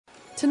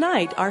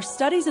Tonight, our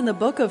studies in the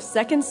book of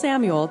 2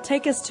 Samuel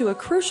take us to a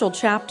crucial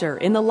chapter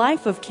in the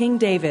life of King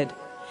David.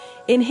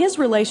 In his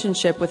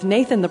relationship with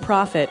Nathan the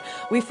prophet,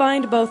 we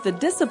find both the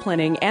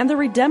disciplining and the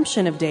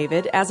redemption of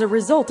David as a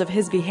result of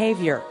his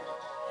behavior.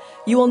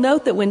 You will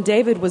note that when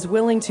David was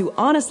willing to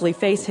honestly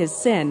face his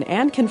sin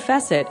and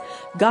confess it,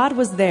 God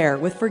was there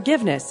with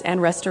forgiveness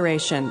and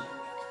restoration.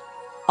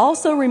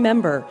 Also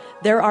remember,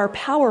 there are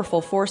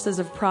powerful forces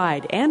of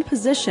pride and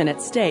position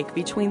at stake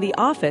between the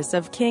office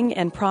of king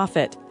and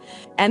prophet.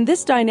 And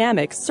this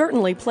dynamic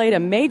certainly played a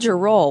major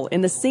role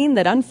in the scene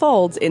that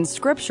unfolds in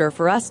Scripture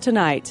for us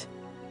tonight.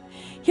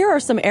 Here are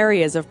some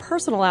areas of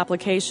personal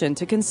application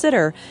to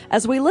consider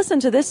as we listen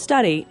to this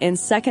study in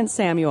 2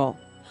 Samuel.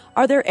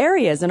 Are there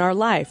areas in our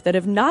life that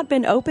have not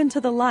been open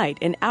to the light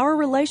in our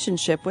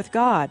relationship with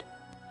God?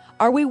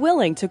 Are we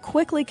willing to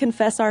quickly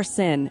confess our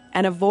sin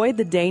and avoid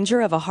the danger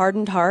of a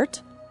hardened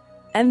heart?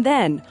 And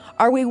then,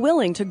 are we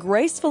willing to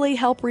gracefully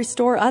help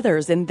restore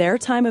others in their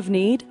time of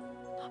need?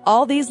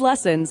 All these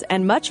lessons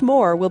and much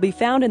more will be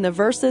found in the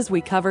verses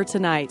we cover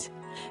tonight.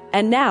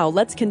 And now,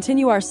 let's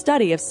continue our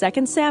study of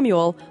 2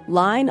 Samuel,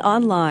 line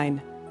on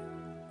line.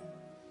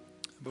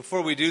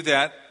 Before we do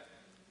that,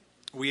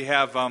 we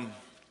have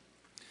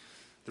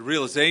the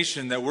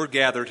realization that we're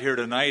gathered here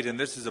tonight, and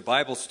this is a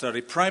Bible study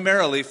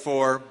primarily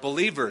for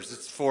believers.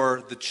 It's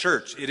for the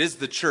church. It is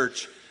the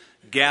church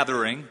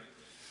gathering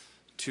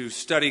to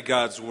study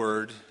God's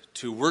Word,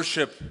 to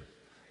worship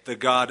the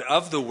God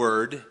of the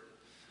Word,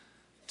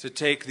 to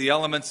take the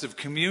elements of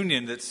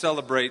communion that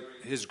celebrate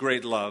His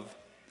great love.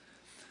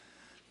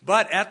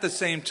 But at the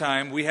same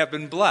time, we have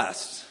been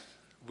blessed.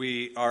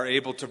 We are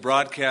able to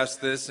broadcast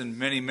this in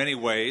many, many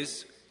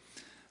ways.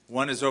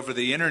 One is over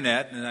the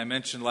internet, and I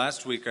mentioned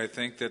last week, I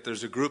think, that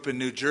there's a group in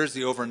New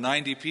Jersey, over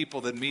 90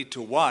 people that meet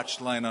to watch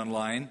Line on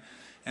Line.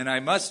 And I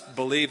must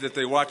believe that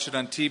they watch it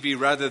on TV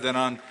rather than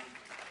on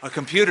a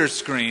computer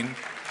screen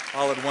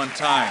all at one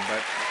time.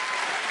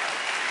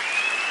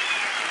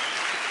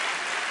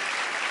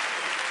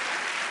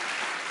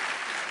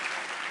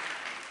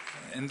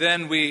 And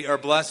then we are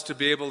blessed to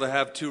be able to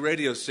have two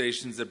radio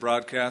stations that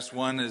broadcast.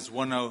 One is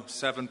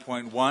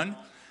 107.1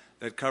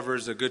 that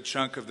covers a good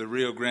chunk of the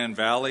Rio Grande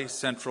Valley,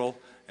 central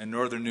and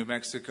northern New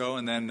Mexico.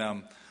 And then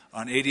on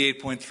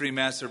 88.3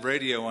 Massive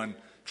Radio on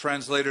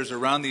translators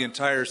around the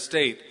entire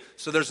state.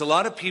 So there's a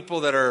lot of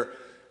people that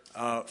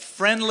are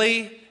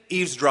friendly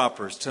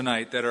eavesdroppers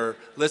tonight that are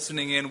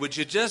listening in. Would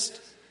you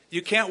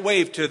you can't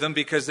wave to them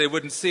because they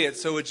wouldn't see it,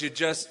 so would you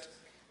just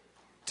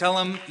tell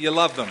them you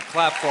love them,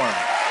 clap for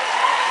them.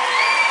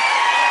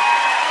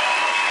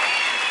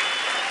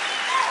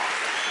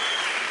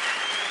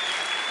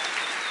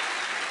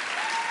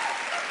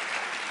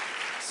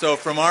 So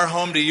from our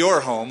home to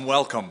your home,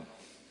 welcome.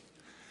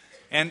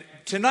 And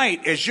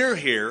tonight, as you're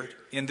here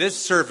in this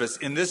service,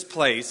 in this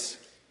place,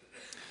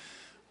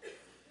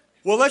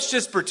 well, let's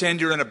just pretend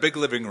you're in a big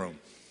living room.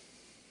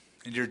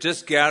 And you're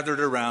just we're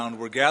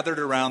gathered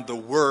around the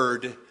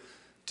Word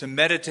to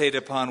meditate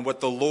upon what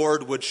the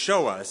Lord would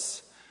show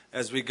us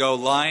as we go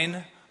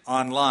line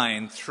on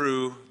line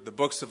through the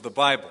books of the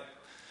Bible.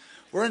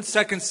 We're in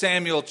 2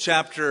 Samuel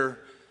chapter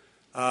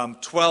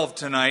 12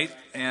 tonight,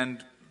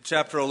 and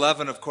chapter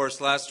 11, of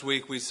course, last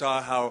week we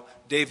saw how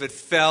David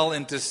fell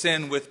into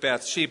sin with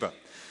Bathsheba.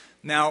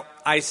 Now,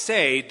 I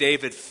say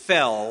David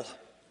fell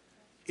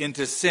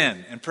into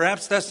sin, and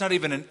perhaps that's not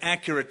even an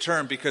accurate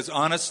term because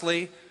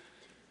honestly,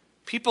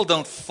 people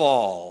don't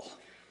fall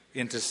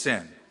into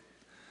sin.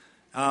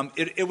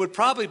 It would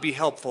probably be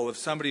helpful if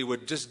somebody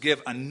would just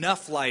give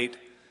enough light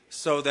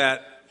so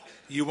that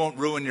you won't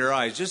ruin your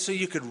eyes, just so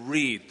you could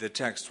read the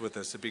text with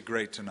us. It'd be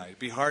great tonight. It'd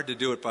be hard to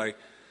do it by...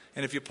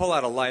 And if you pull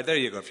out a light, there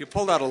you go. If you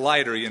pulled out a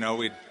lighter,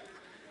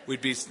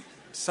 we'd be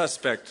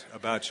suspect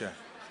about you.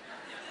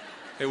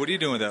 Hey, what are you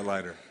doing with that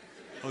lighter?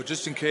 Oh,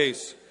 just in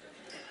case.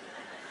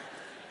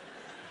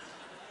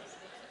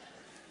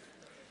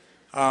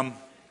 One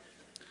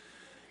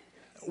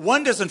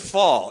doesn't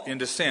fall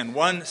into sin.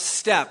 One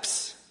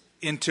steps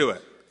into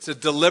it. It's a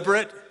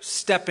deliberate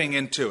stepping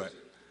into it.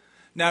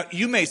 Now,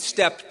 you may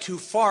step too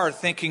far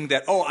thinking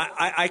that,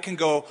 I can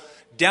go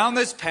down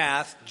this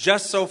path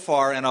just so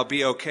far and I'll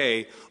be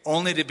okay,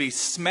 only to be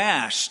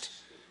smashed.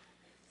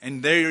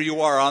 And there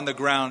you are on the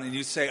ground and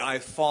you say,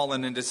 I've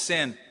fallen into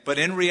sin. But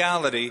in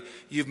reality,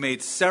 you've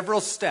made several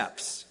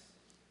steps.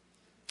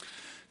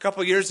 A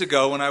couple years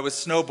ago when I was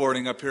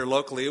snowboarding up here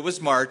locally, it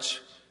was March.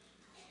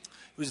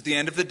 It was the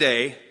end of the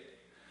day.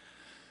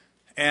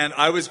 And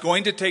I was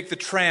going to take the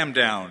tram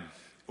down.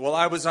 Well,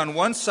 I was on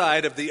one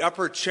side of the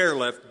upper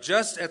chairlift,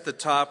 just at the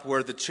top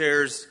where the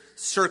chairs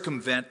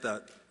circumvent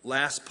the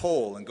last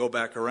pole and go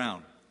back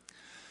around.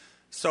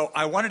 So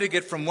I wanted to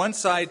get from one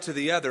side to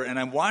the other, and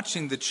I'm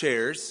watching the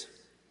chairs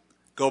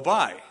go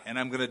by, and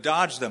I'm going to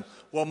dodge them.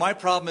 Well, my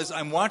problem is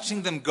I'm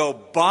watching them go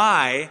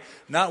by,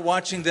 not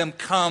watching them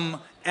come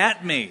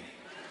at me.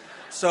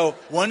 So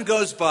one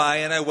goes by,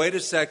 and I wait a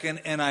second,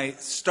 and I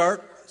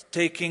start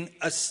taking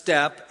a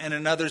step and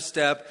another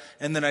step,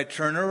 and then I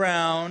turn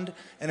around,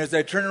 and as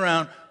I turn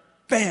around,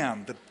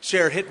 bam, the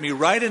chair hit me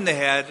right in the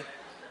head,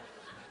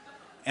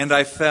 and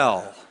I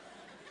fell.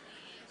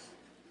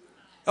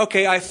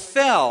 Okay, I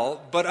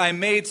fell, but I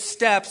made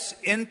steps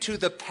into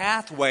the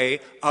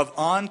pathway of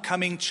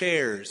oncoming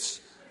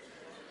chairs.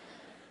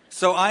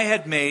 So I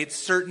had made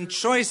certain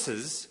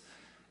choices,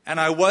 and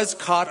I was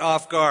caught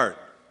off guard.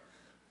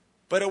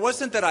 But it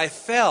wasn't that I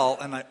fell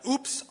and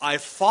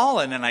I've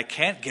fallen and I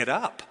can't get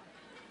up.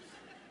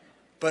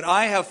 But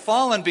I have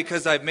fallen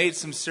because I've made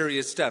some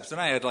serious steps.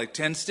 And I had like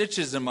 10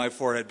 stitches in my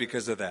forehead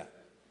because of that.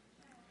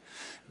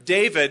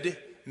 David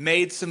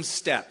made some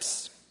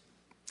steps.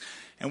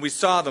 And we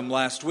saw them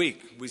last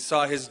week. We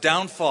saw his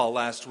downfall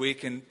last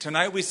week. And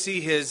tonight we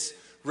see his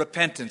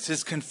repentance,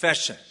 his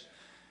confession,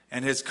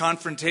 and his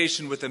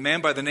confrontation with a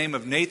man by the name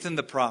of Nathan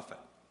the prophet.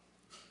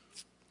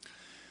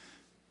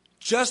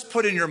 Just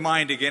put in your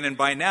mind again, and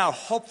by now,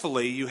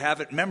 hopefully, you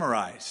have it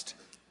memorized.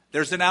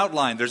 There's an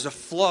outline, there's a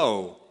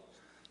flow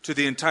to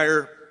the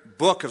entire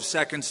book of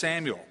 2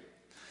 Samuel.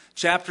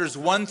 Chapters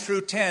 1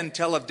 through 10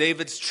 tell of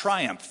David's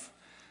triumph,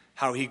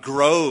 how he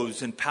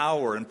grows in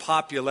power and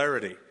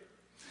popularity.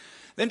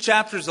 Then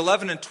chapters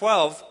 11 and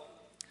 12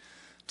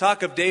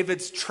 talk of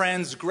David's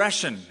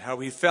transgression, how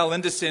he fell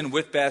into sin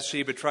with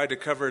Bathsheba, tried to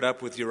cover it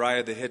up with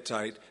Uriah the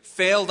Hittite,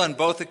 failed on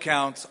both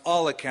accounts,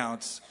 all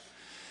accounts.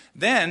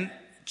 Then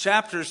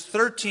chapters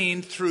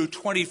 13 through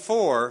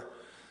 24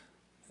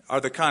 are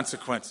the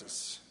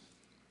consequences,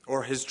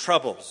 or his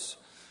troubles.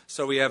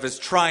 So we have his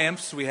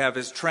triumphs, we have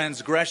his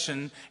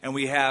transgression, and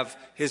we have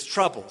his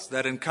troubles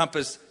that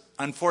encompass,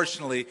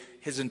 unfortunately,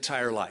 his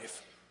entire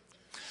life.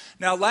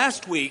 Now,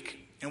 last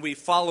week, and we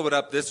follow it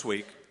up this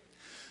week,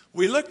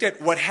 we looked at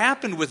what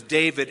happened with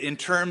David in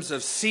terms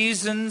of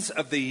seasons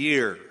of the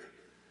year.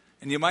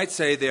 And you might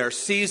say they are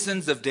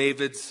seasons of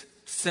David's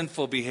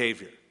sinful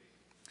behavior.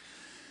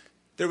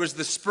 There was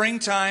the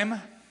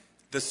springtime,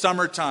 the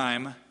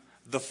summertime,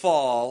 the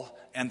fall,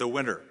 and the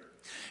winter.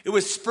 It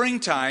was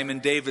springtime in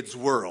David's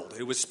world.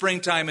 It was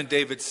springtime in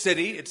David's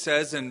city, it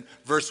says in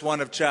verse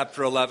 1 of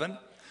chapter 11,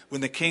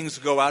 when the kings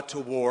go out to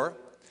war.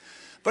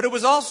 But it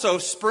was also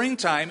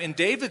springtime in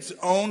David's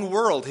own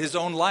world, his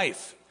own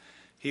life.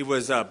 He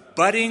was a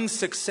budding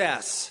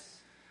success,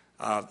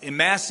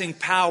 amassing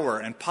power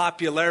and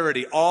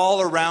popularity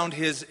all around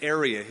his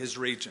area, his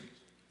region.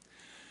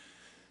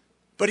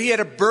 But he had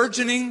a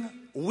burgeoning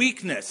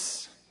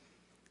weakness,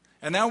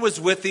 and that was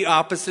with the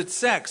opposite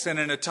sex. And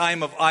in a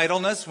time of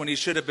idleness, when he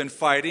should have been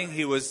fighting,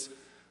 he was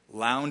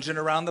lounging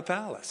around the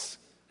palace.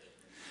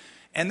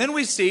 And then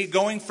we see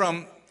going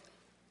from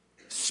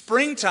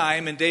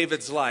springtime in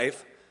David's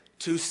life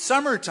to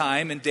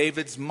summertime in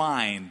David's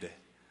mind.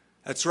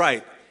 That's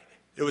right.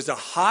 There was a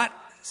hot,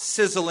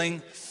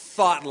 sizzling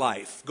thought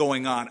life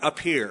going on up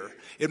here.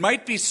 It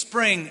might be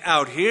spring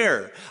out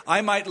here.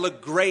 I might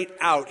look great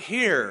out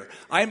here.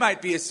 I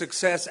might be a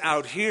success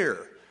out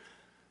here.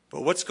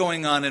 But what's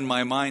going on in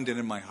my mind and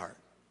in my heart?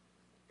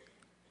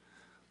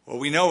 Well,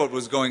 we know what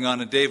was going on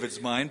in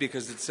David's mind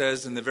because it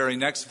says in the very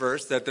next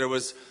verse that there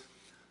was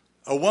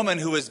a woman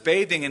who was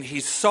bathing and he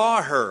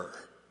saw her.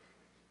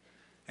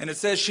 And it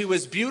says she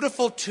was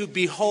beautiful to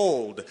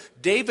behold.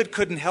 David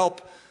couldn't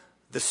help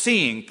the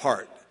seeing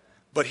part,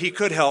 but he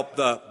could help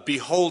the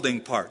beholding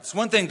part. It's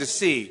one thing to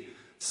see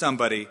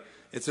somebody.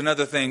 It's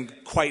another thing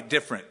quite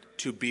different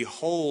to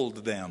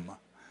behold them.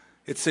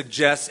 It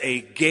suggests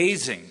a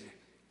gazing.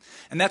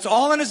 And that's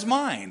all in his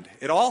mind.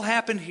 It all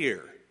happened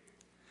here.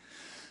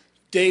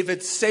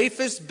 David's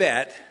safest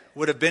bet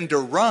would have been to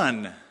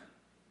run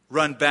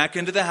back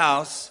into the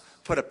house,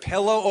 put a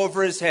pillow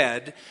over his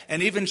head,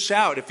 and even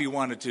shout if he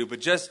wanted to, but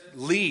just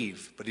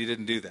leave. But he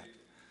didn't do that.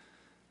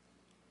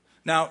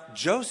 Now,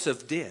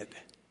 Joseph did.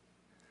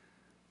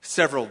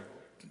 Several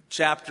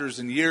chapters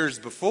and years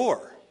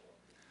before,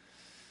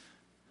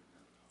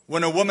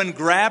 when a woman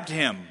grabbed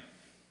him,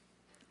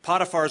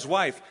 Potiphar's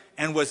wife,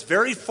 and was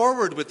very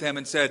forward with him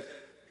and said,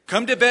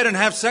 "Come to bed and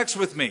have sex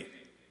with me."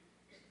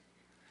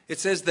 It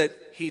says that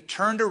he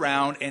turned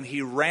around and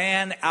he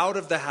ran out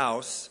of the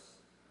house.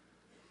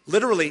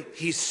 Literally,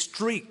 he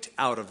streaked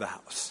out of the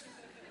house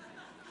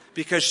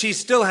because she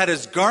still had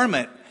his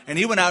garment and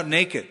he went out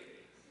naked.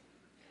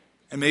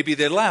 And maybe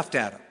they laughed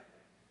at him.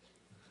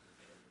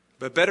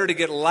 But better to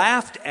get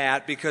laughed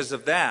at because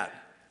of that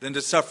than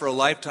to suffer a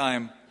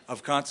lifetime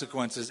of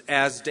consequences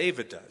as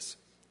David does.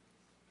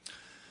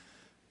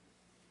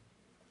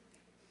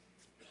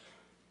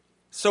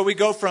 So we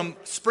go from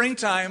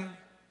springtime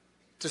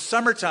to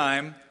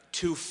summertime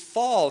to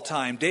fall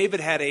time. David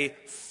had a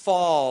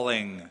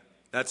falling.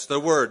 That's the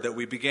word that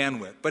we began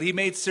with. But he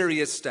made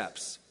serious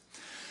steps.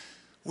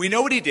 We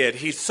know what he did.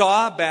 He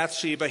saw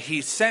Bathsheba.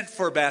 He sent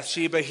for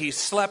Bathsheba. He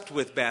slept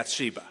with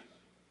Bathsheba.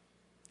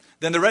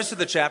 Then the rest of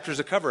the chapter is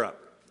a cover-up.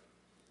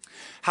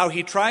 How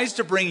he tries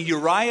to bring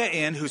Uriah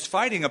in, who's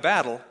fighting a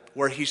battle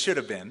where he should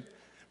have been,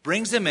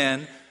 brings him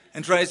in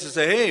and tries to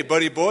say, "Hey,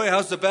 buddy boy,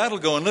 how's the battle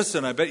going?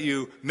 Listen, I bet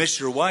you miss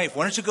your wife.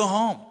 Why don't you go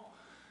home?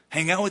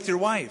 Hang out with your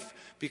wife."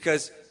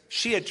 Because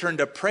she had turned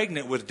up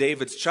pregnant with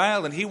David's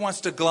child, and he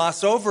wants to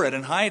gloss over it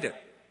and hide it.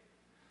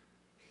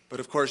 But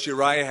of course,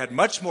 Uriah had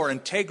much more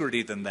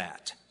integrity than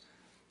that.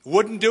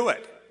 Wouldn't do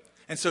it.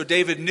 And so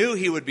David knew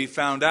he would be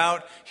found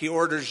out. He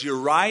orders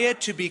Uriah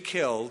to be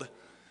killed.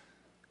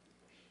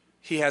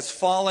 He has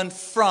fallen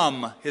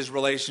from his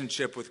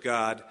relationship with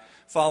God,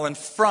 fallen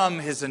from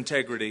his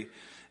integrity.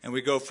 And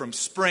we go from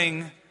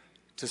spring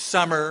to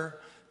summer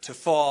to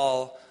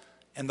fall.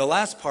 And the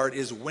last part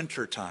is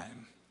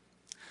wintertime.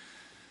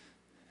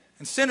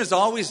 And sin is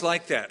always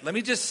like that. Let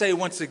me just say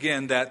once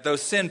again that though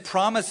sin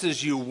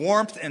promises you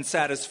warmth and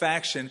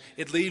satisfaction,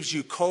 it leaves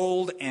you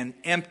cold and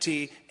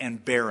empty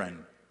and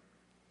barren.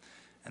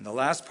 And the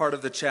last part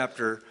of the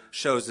chapter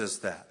shows us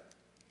that.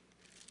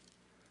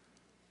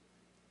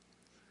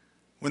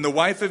 When the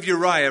wife of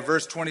Uriah,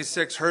 verse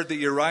 26, heard that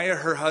Uriah,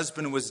 her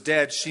husband, was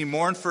dead, she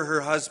mourned for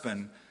her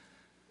husband.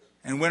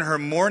 And when her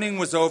mourning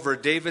was over,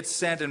 David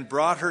sent and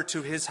brought her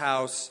to his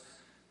house,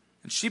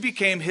 and she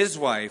became his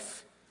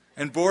wife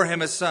and bore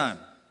him a son.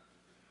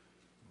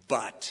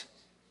 But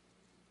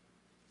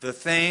the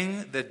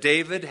thing that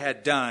David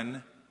had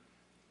done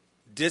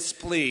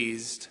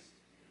displeased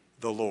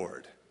the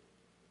Lord.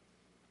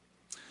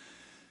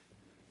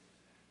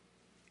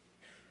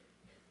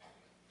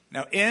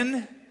 Now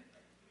in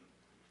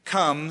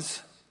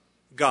comes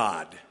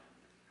God.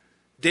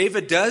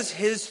 David does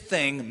his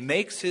thing,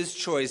 makes his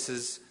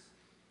choices,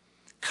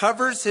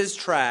 covers his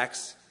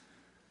tracks,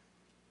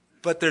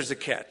 but there's a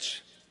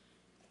catch.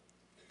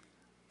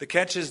 The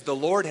catch is the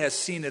Lord has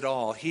seen it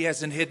all. He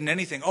hasn't hidden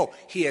anything. Oh,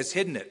 he has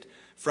hidden it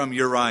from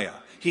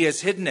Uriah. He has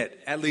hidden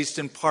it, at least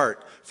in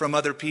part, from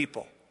other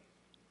people,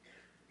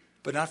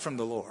 but not from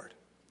the Lord.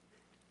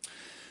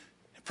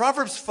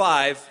 Proverbs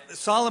 5,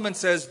 Solomon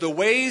says, the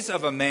ways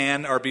of a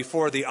man are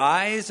before the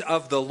eyes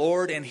of the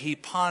Lord, and he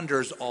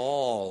ponders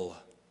all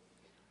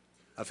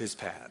of his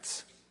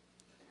paths.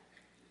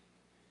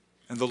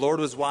 And the Lord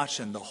was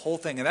watching the whole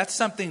thing. And that's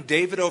something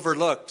David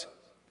overlooked.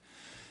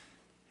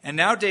 And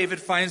now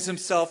David finds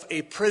himself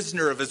a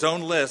prisoner of his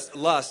own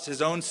lust,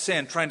 his own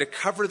sin, trying to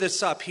cover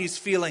this up. He's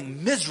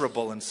feeling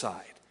miserable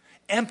inside,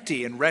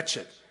 empty and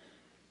wretched.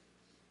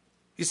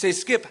 You say,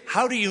 Skip,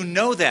 how do you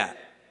know that?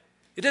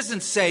 It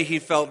doesn't say he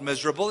felt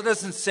miserable. It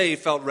doesn't say he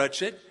felt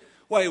wretched.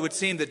 Why, it would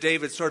seem that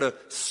David sort of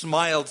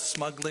smiled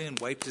smugly and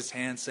wiped his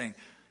hands saying,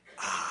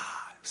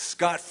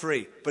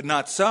 scot-free, but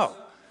not so.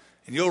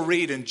 And you'll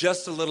read in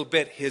just a little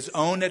bit his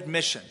own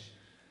admission,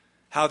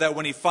 how that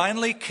when he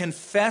finally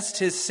confessed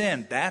his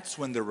sin, that's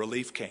when the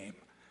relief came.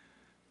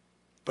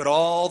 But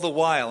all the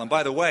while, and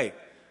by the way,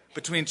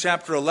 between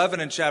chapter 11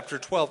 and chapter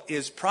 12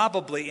 is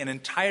probably an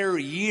entire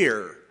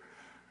year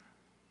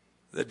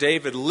that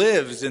David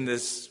lives in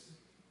this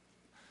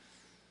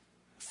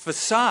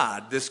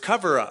facade, this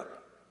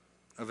cover-up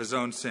of his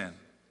own sin.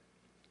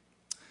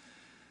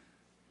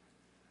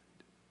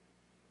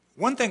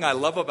 One thing I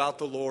love about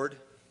the Lord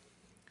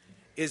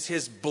is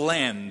his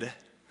blend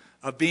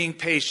of being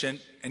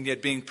patient and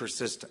yet being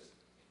persistent.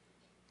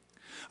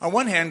 On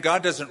one hand,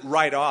 God doesn't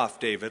write off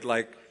David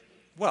like,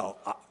 well,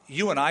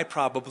 you and I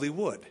probably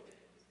would.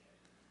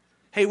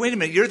 Hey, wait a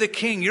minute, you're the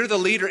king, you're the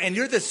leader, and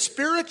you're the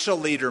spiritual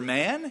leader,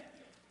 man.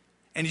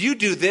 And you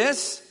do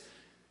this.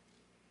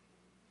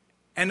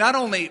 And not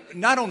only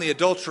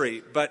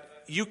adultery,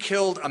 but you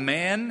killed a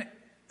man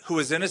who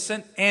was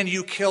innocent, and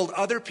you killed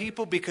other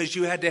people because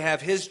you had to have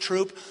his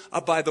troop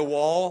up by the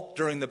wall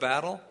during the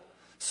battle.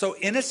 So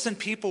innocent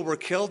people were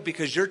killed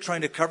because you're trying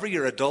to cover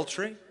your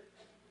adultery.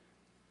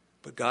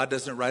 But God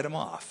doesn't write them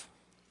off.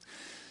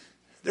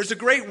 There's a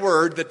great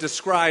word that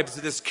describes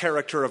this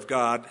character of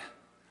God,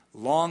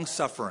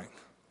 long-suffering.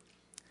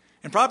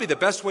 And probably the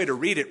best way to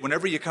read it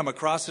whenever you come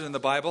across it in the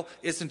Bible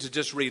isn't to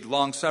just read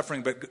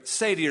long-suffering, but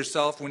say to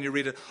yourself when you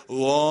read it,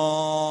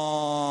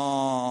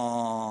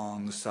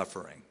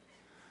 long-suffering.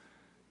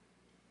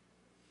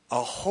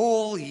 A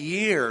whole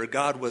year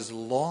God was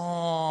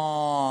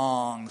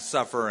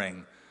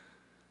long-suffering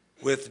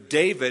with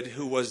David,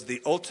 who was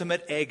the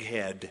ultimate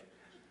egghead,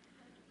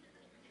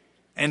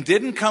 and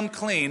didn't come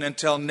clean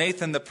until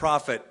Nathan the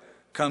prophet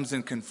comes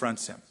and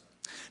confronts him.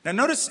 Now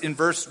notice in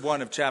verse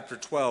 1 of chapter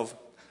 12,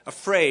 a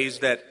phrase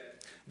that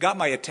got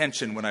my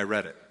attention when I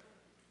read it.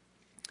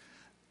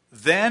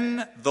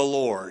 Then the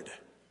Lord.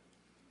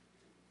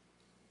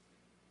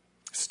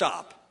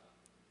 Stop.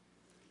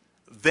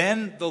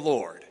 Then the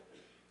Lord.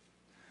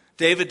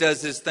 David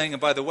does his thing, and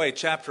by the way,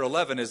 chapter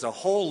 11 is a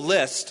whole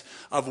list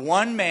of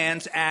one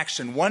man's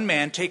action, one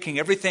man taking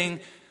everything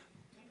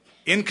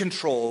in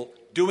control,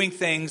 doing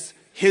things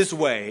his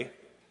way.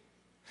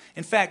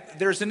 In fact,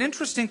 there's an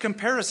interesting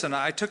comparison.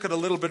 I took it a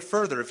little bit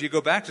further. If you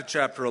go back to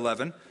chapter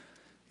 11,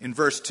 in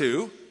verse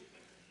 2,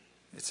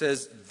 it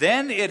says,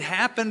 then it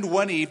happened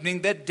one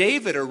evening that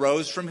David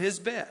arose from his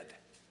bed.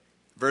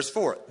 Verse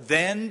 4,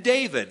 then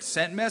David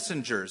sent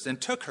messengers and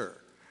took her.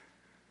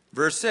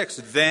 Verse 6,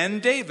 then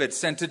David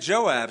sent to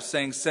Joab,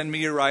 saying, send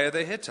me Uriah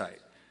the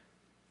Hittite.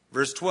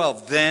 Verse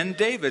 12, then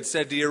David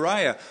said to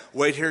Uriah,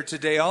 wait here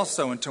today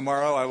also, and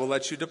tomorrow I will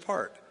let you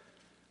depart.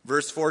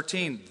 Verse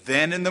 14,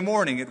 then in the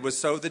morning it was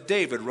so that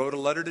David wrote a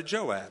letter to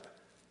Joab.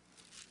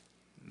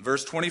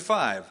 Verse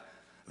 25,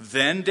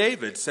 then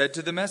David said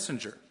to the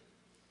messenger.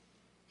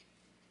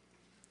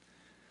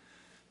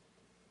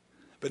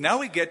 But now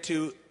we get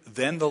to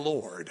then the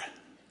Lord.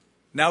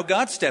 Now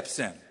God steps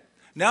in.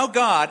 Now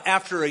God,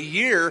 after a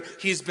year,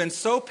 he's been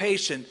so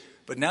patient,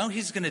 but now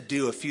he's going to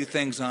do a few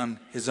things on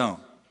his own.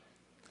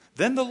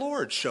 Then the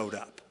Lord showed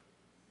up.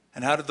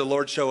 And how did the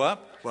Lord show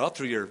up? Well,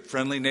 through your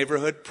friendly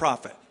neighborhood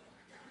prophet,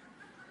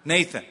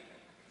 Nathan,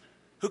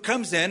 who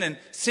comes in and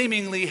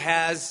seemingly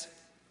has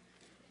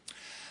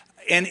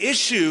an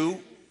issue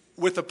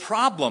with a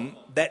problem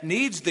that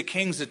needs the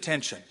king's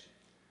attention.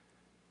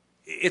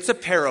 It's a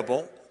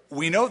parable.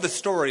 We know the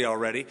story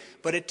already,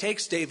 but it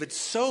takes David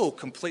so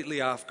completely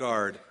off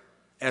guard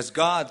as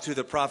God, through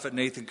the prophet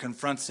Nathan,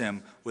 confronts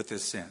him with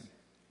his sin.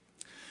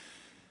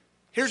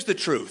 Here's the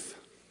truth.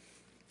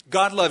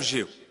 God loves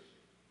you.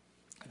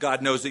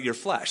 God knows that you're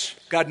flesh.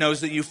 God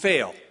knows that you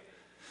fail.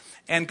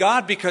 And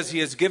God, because he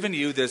has given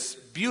you this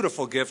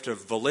beautiful gift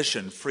of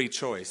volition, free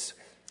choice,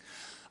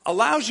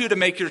 allows you to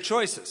make your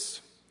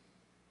choices.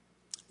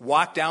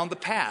 Walk down the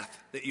path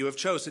that you have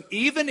chosen,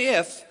 even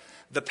if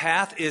the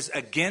path is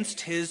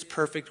against his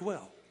perfect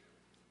will.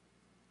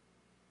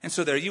 And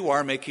so there you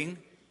are, making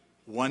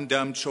one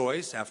dumb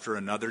choice after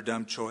another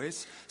dumb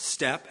choice,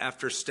 step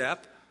after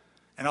step,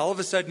 and all of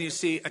a sudden you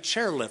see a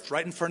chairlift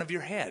right in front of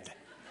your head.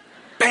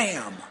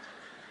 Bam!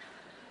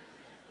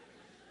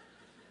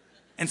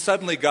 And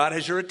suddenly God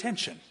has your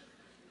attention.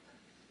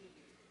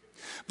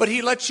 But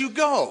he lets you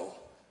go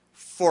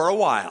for a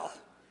while.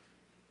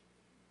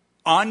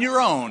 On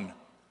your own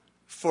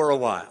for a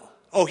while.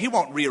 Oh, he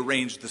won't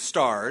rearrange the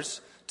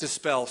stars to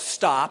spell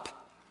stop,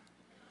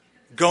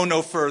 go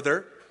no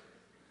further.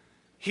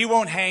 He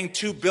won't hang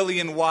 2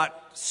 billion watt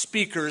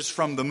speakers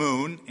from the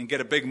moon and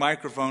get a big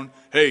microphone.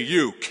 Hey,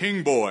 you,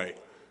 king boy,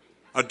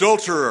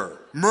 adulterer,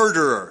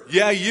 murderer,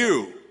 yeah,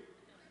 you.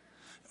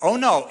 Oh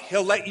no,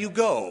 he'll let you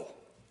go.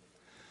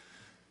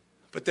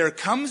 But there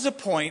comes a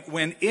point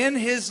when in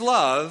his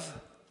love,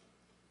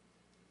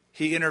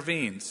 he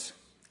intervenes.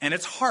 And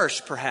it's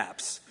harsh,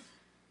 perhaps.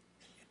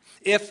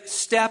 If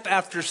step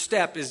after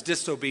step is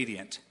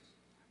disobedient,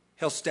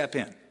 he'll step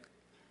in.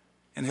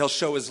 And he'll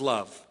show his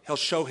love. He'll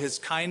show his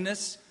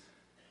kindness.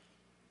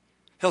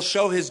 He'll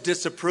show his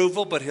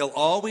disapproval, but he'll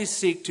always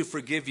seek to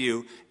forgive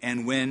you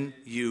and win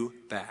you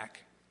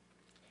back.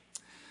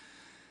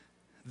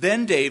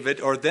 Then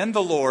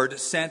the Lord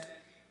sent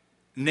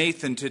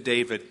Nathan to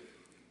David.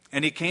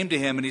 And he came to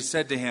him and he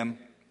said to him,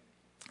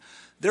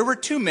 there were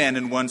 2 men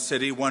in one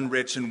city, one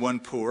rich and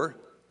one poor.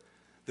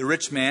 The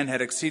rich man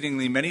had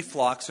exceedingly many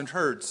flocks and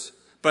herds,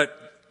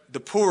 but the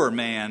poor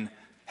man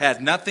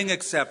had nothing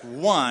except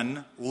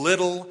one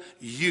little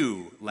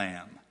ewe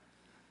lamb,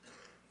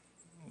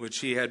 which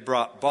he had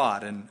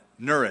bought and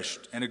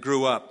nourished, and it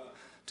grew up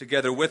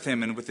together with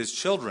him and with his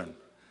children.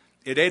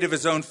 It ate of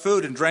his own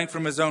food and drank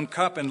from his own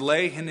cup and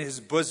lay in his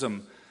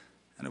bosom,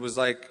 and it was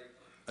like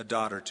a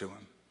daughter to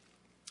him.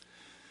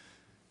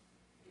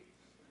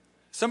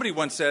 Somebody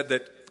once said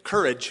that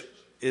courage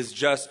is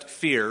just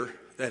fear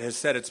that has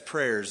said its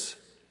prayers.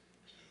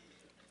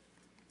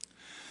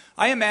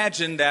 I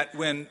imagine that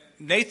when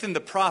Nathan the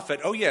prophet,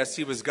 oh yes,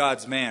 he was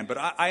God's man, but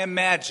I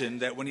imagine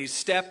that when he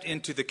stepped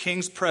into the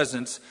king's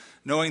presence,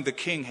 knowing the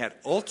king had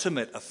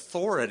ultimate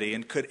authority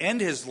and could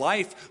end his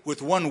life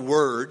with one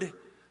word,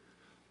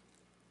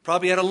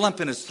 probably had a lump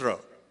in his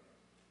throat.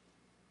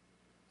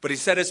 But he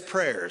said his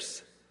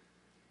prayers.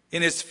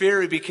 In his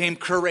fear, he became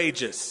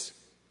courageous.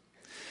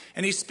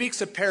 And he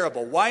speaks a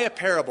parable. Why a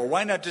parable?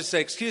 Why not just say,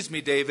 excuse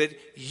me, David,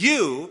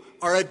 you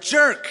are a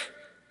jerk.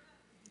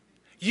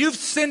 You've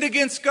sinned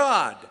against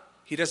God.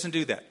 He doesn't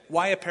do that.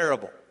 Why a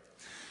parable?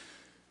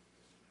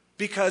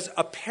 Because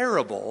a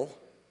parable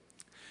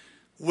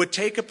would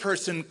take a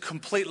person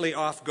completely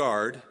off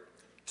guard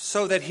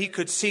so that he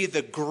could see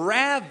the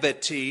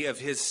gravity of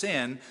his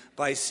sin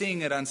by seeing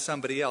it on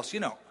somebody else.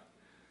 You know,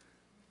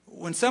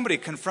 when somebody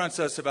confronts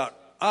us about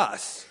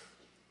us,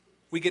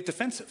 we get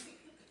defensive,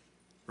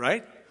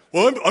 right?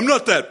 Well, I'm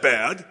not that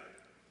bad.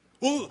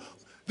 Well,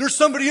 there's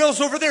somebody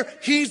else over there.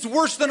 He's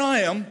worse than I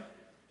am.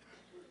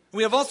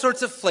 We have all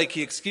sorts of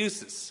flaky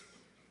excuses.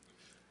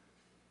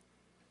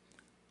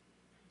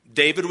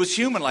 David was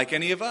human like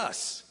any of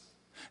us.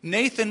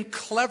 Nathan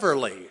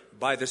cleverly,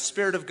 by the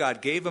Spirit of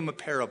God, gave him a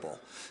parable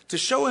to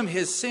show him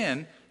his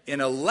sin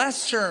in a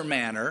lesser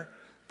manner,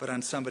 but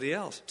on somebody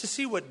else, to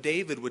see what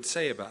David would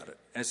say about it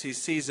as he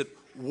sees it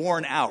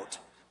worn out,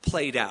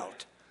 played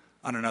out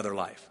on another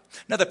life.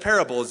 Now, the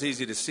parable is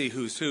easy to see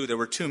who's who. There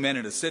were 2 men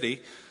in a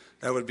city.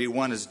 That would be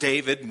one is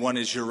David, one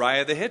is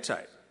Uriah the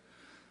Hittite.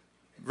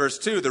 Verse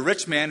 2, the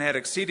rich man had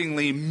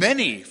exceedingly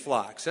many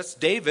flocks. That's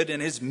David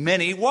and his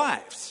many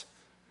wives.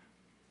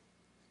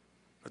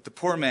 But the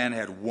poor man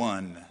had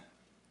one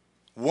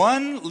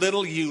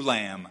little ewe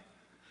lamb.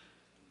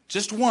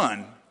 Just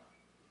one.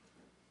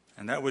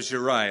 And that was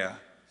Uriah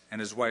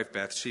and his wife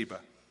Bathsheba.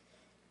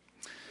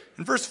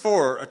 In verse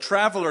 4, a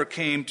traveler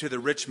came to the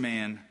rich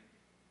man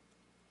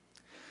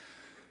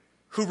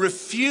who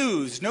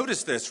refused,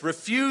 notice this,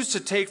 refused to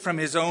take from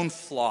his own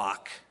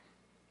flock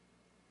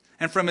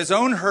and from his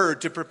own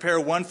herd to prepare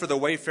one for the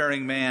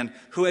wayfaring man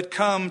who had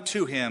come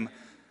to him.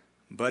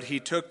 But he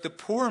took the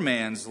poor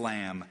man's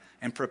lamb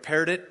and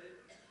prepared it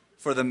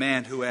for the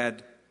man who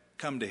had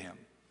come to him.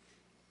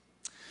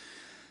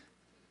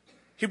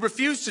 He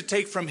refused to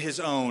take from his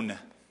own,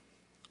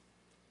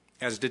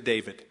 as did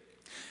David.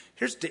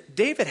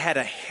 David had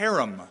a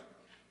harem.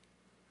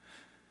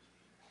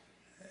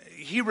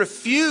 He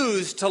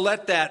refused to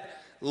let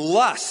that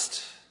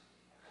lust,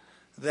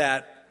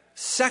 that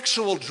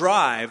sexual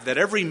drive that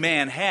every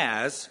man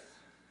has,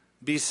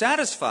 be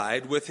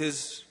satisfied with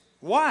his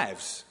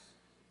wives.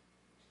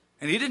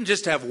 And he didn't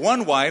just have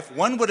one wife.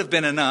 One would have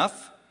been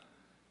enough.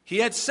 He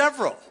had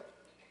several.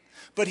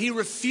 But he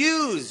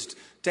refused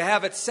to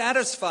have it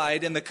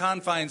satisfied in the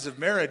confines of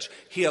marriage.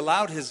 He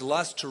allowed his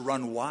lust to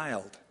run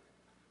wild.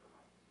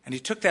 And he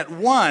took that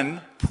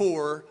one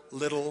poor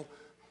little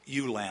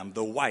ewe lamb,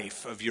 the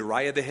wife of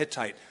Uriah the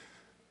Hittite,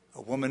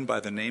 a woman by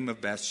the name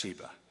of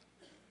Bathsheba.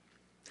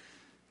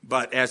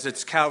 But as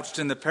it's couched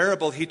in the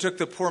parable, he took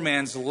the poor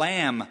man's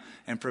lamb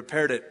and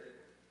prepared it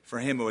for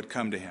him who had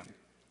come to him.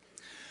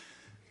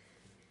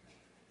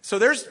 So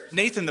there's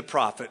Nathan the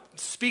prophet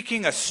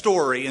speaking a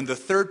story in the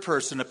third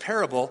person, a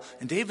parable,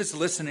 and David's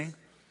listening,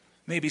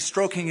 maybe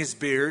stroking his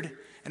beard.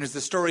 And as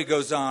the story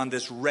goes on,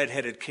 this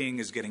red-headed king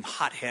is getting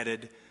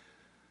hot-headed.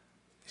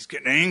 He's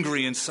getting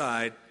angry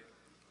inside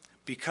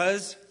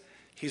because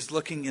he's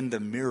looking in the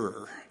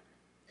mirror.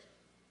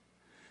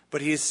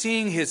 But he is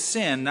seeing his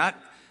sin not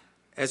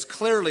as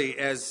clearly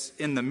as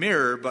in the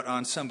mirror, but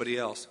on somebody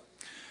else.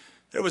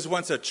 There was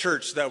once a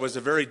church that was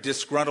a very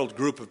disgruntled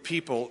group of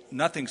people.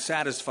 Nothing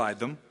satisfied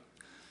them.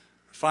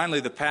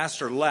 Finally, the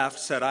pastor left,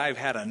 said, I've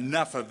had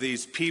enough of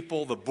these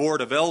people, the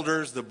board of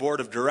elders, the board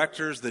of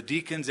directors, the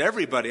deacons,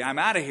 everybody. I'm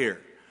out of here.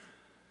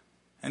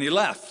 And he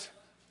left.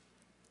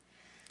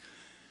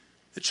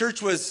 The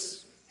church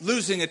was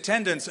losing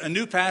attendance. A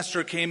new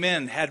pastor came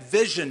in, had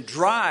vision,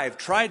 drive,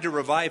 tried to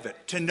revive it,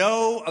 to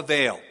no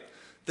avail.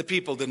 The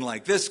people didn't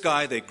like this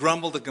guy. They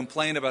grumbled and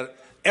complained about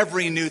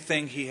every new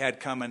thing he had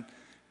coming.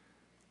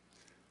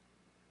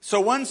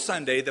 So one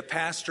Sunday, the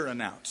pastor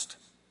announced,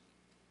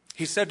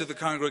 he said to the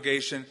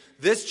congregation,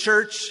 this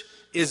church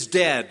is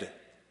dead.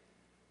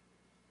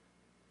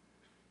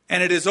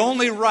 And it is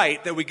only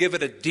right that we give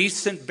it a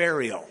decent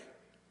burial.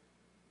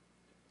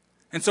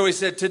 And so he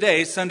said,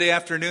 today, Sunday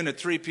afternoon at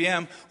 3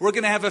 p.m., we're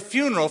going to have a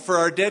funeral for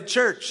our dead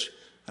church.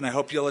 And I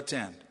hope you'll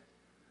attend.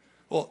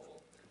 Well,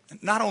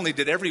 not only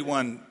did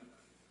everyone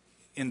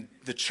in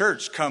the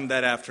church come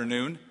that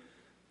afternoon,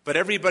 but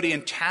everybody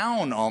in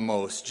town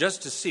almost,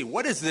 just to see,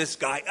 what is this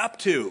guy up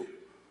to?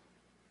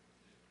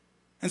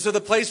 And so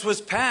the place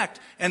was packed,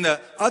 and the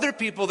other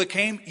people that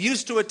came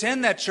used to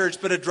attend that church,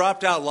 but had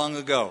dropped out long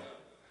ago.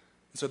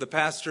 And so the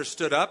pastor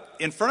stood up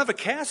in front of a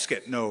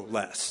casket, no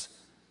less.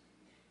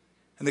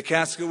 And the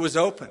casket was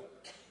open.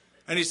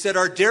 And he said,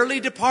 our dearly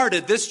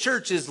departed, this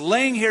church is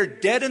laying here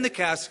dead in the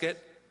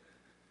casket.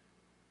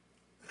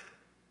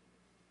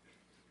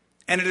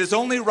 And it is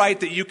only right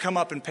that you come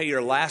up and pay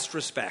your last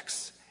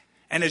respects.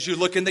 And as you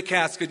look in the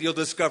casket, you'll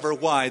discover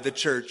why the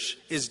church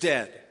is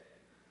dead.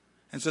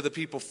 And so the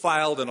people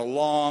filed in a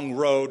long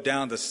row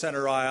down the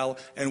center aisle,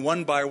 and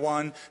one by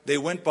one, they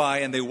went by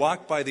and they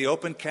walked by the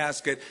open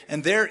casket,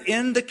 and there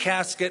in the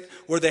casket,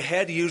 where the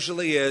head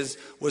usually is,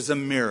 was a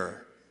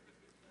mirror.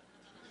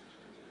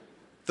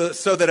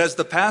 So that as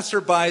the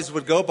passerbys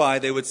would go by,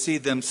 they would see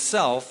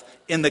themselves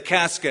in the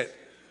casket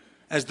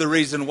as the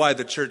reason why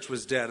the church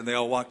was dead. And they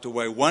all walked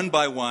away, one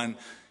by one,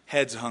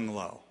 heads hung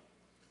low.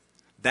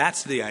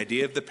 That's the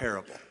idea of the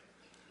parable.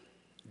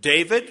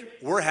 David,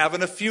 we're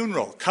having a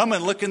funeral. Come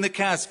and look in the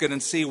casket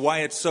and see why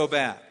it's so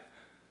bad.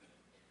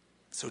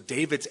 So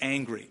David's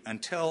angry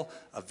until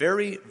a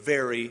very,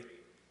 very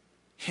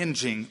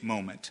hinging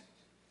moment.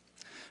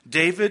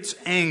 David's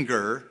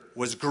anger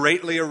was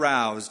greatly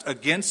aroused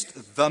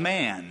against the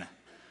man.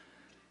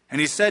 And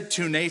he said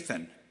to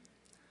Nathan,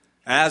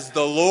 as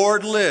the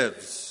Lord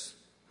lives,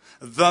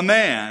 the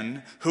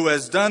man who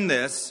has done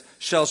this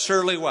shall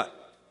surely what?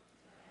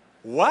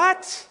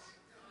 What?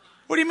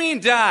 What do you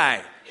mean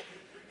die?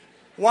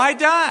 Why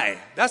die?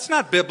 That's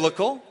not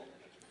biblical.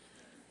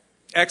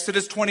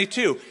 Exodus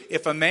 22.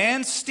 If a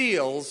man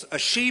steals a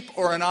sheep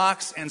or an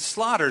ox and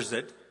slaughters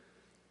it,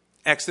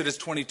 Exodus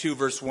 22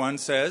 verse 1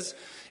 says,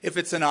 if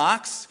it's an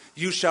ox,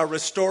 you shall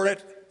restore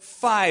it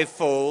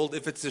fivefold.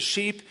 If it's a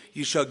sheep,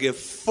 you shall give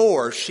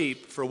 4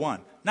 sheep for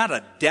one. Not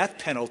a death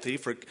penalty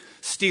for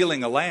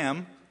stealing a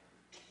lamb.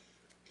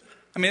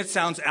 I mean, it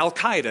sounds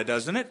Al-Qaeda,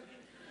 doesn't it?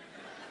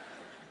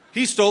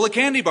 He stole a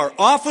candy bar.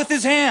 Off with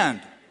his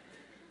hand.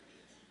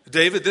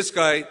 David, this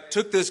guy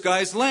took this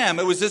guy's lamb.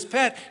 It was his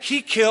pet.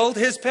 He killed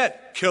his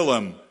pet. Kill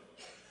him.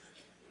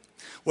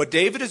 What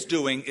David is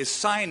doing is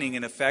signing,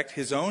 in effect,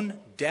 his own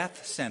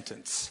death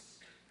sentence.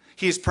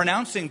 He is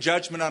pronouncing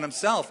judgment on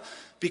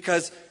himself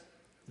because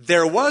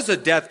there was a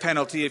death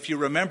penalty, if you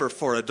remember,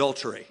 for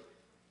adultery.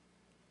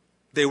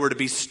 They were to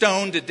be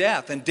stoned to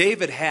death, and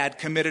David had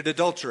committed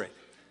adultery.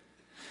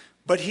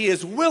 But he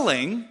is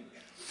willing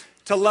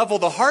to level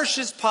the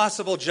harshest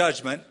possible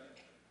judgment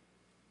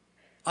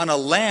on a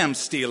lamb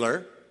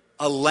stealer,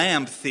 a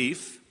lamb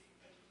thief,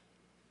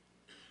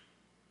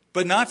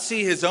 but not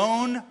see his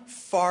own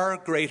far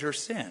greater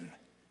sin.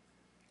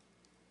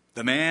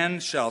 The man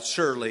shall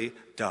surely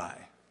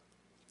die.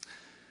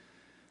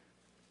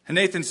 And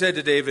Nathan said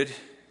to David,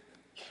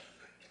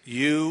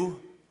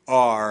 you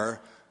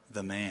are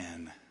the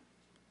man.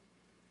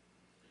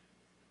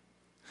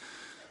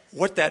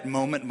 What that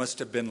moment must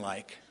have been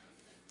like.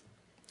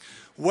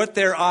 What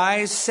their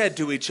eyes said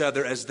to each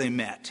other as they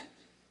met.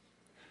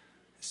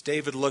 As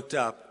David looked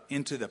up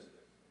into the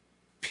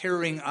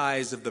peering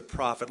eyes of the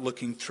prophet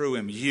looking through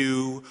him,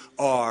 you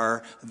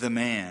are the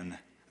man.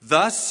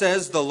 Thus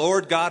says the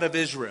Lord God of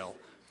Israel,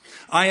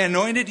 I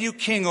anointed you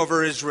king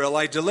over Israel.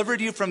 I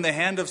delivered you from the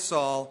hand of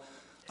Saul.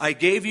 I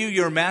gave you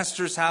your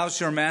master's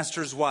house, your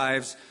master's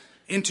wives,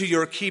 into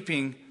your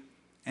keeping,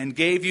 and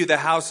gave you the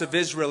house of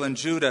Israel and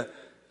Judah.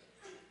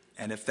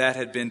 And if that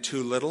had been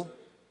too little,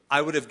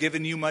 I would have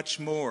given you much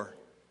more.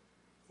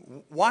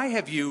 Why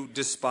have you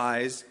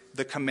despised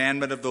the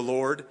commandment of the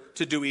Lord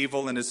to do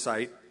evil in his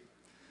sight?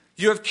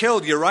 You have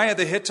killed Uriah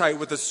the Hittite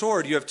with a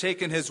sword. You have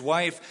taken his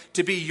wife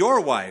to be your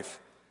wife.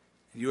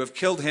 You have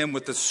killed him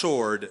with the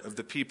sword of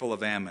the people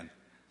of Ammon.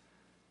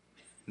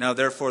 Now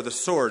therefore the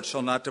sword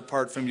shall not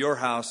depart from your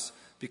house,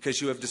 because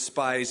you have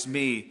despised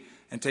me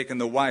and taken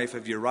the wife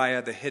of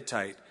Uriah the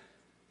Hittite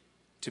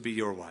to be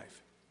your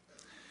wife.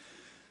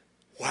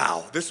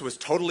 Wow, this was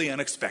totally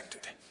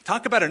unexpected.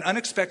 Talk about an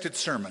unexpected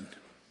sermon.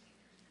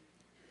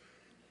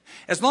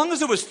 As long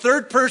as it was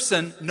third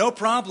person, no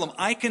problem.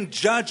 I can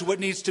judge what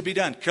needs to be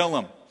done. Kill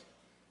him.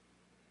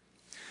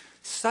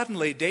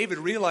 Suddenly, David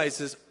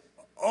realizes,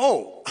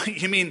 oh,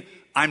 you mean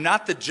I'm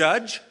not the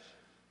judge?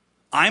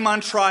 I'm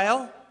on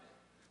trial?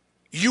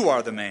 You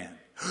are the man.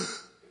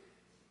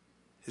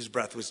 His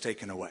breath was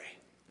taken away.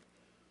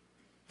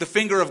 The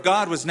finger of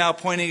God was now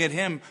pointing at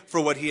him for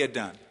what he had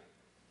done.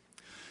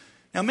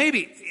 Now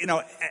maybe,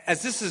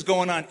 as this is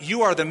going on,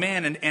 you are the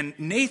man, and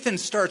Nathan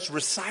starts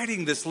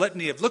reciting this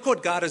litany of, look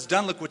what God has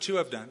done, look what you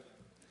have done.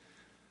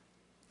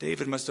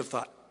 David must have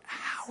thought,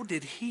 how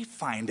did he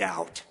find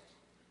out?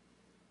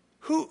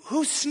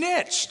 Who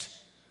snitched?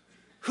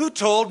 Who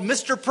told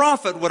Mr.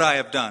 Prophet what I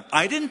have done?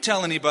 I didn't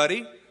tell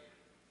anybody.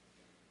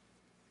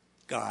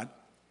 God.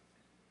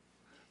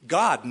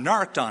 God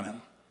narked on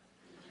him.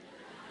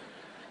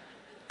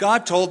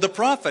 God told the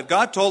prophet.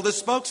 God told his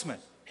spokesman.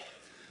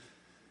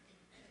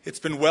 It's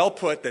been well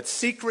put that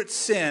secret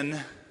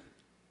sin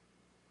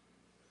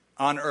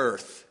on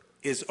earth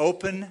is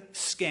open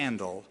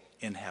scandal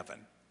in heaven.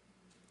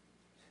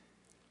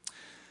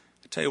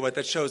 I tell you what,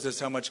 that shows us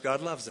how much God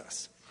loves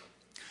us.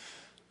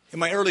 In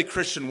my early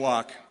Christian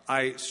walk,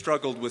 I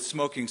struggled with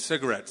smoking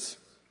cigarettes.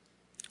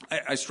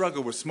 I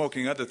struggled with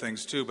smoking other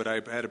things too, but I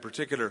had a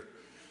particular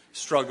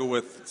struggle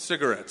with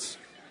cigarettes.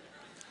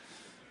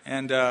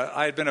 And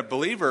I had been a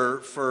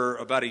believer for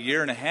about a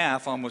year and a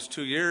half, almost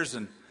 2 years,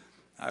 and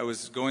I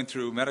was going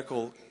through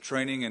medical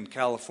training in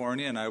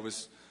California, and I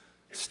was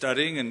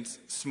studying and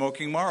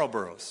smoking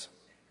Marlboros.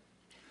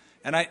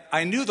 And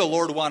I knew the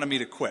Lord wanted me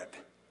to quit.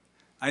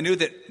 I knew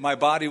that my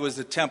body was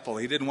a temple.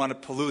 He didn't want to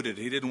pollute it.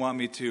 He didn't want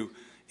me to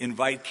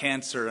invite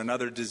cancer and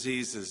other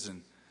diseases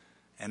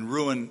and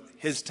ruin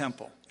his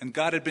temple. And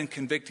God had been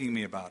convicting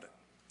me about it.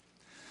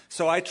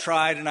 So I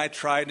tried and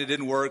it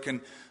didn't work, and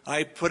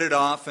I put it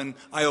off, and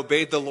I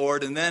obeyed the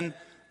Lord. And then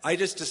I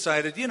just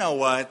decided, you know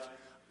what?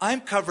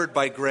 I'm covered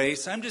by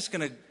grace. I'm just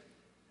going to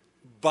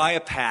buy a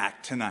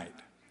pack tonight.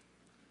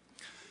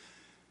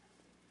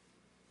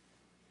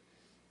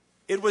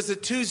 It was a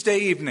Tuesday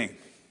evening.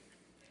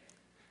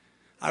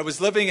 I was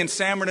living in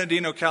San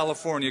Bernardino,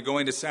 California,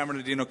 going to San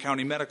Bernardino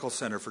County Medical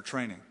Center for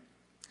training.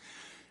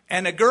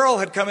 And a girl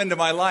had come into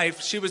my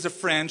life. She was a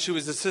friend. She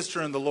was a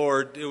sister in the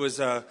Lord. It was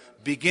a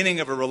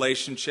beginning of a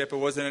relationship. It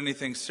wasn't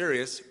anything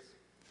serious.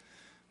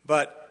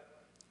 But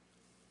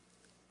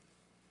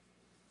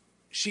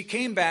she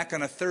came back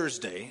on a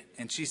Thursday,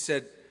 and she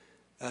said,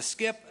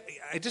 Skip,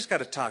 I just got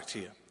to talk to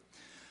you.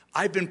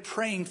 I've been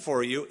praying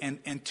for you,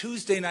 and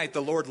Tuesday night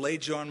the Lord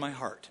laid you on my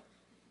heart.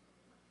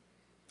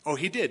 Oh,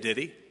 he did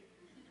he?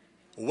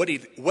 What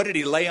did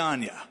he lay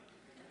on you?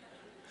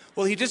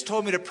 Well, he just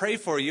told me to pray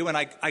for you, and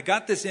I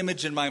got this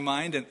image in my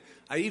mind, and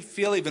I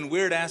feel even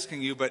weird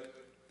asking you, but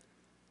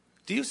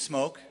do you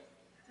smoke?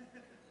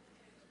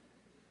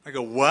 I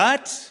go,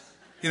 what?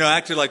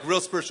 Acted like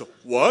real spiritual.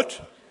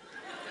 What?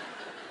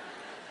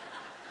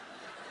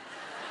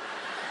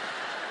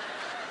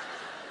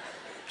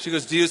 She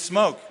goes, do you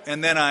smoke?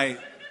 And then I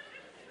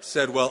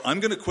said, well, I'm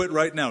going to quit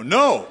right now.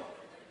 No,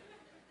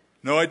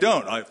 I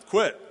don't. I've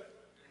quit.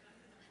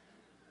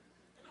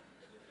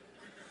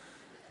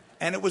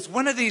 And it was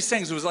one of these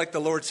things. It was like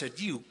the Lord said,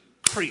 you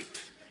creep.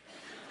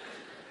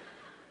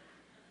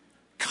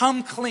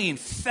 Come clean.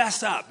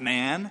 Fess up,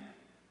 man.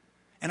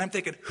 And I'm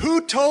thinking,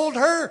 who told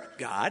her?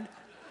 God.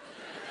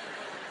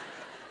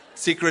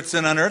 Secret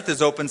sin on earth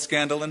is open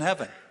scandal in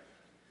heaven.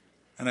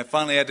 And I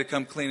finally had to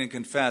come clean and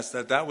confess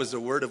that was a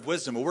word of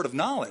wisdom, a word of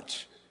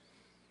knowledge.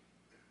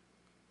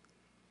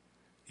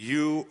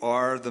 You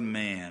are the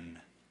man.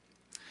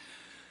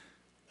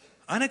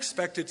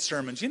 Unexpected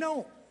sermons.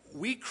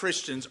 We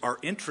Christians are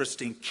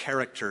interesting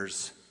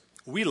characters.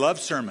 We love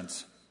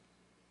sermons.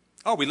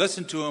 Oh, we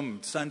listen to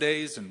them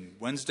Sundays and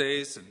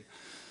Wednesdays and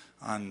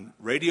on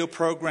radio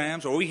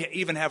programs, or we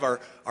even have our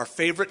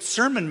favorite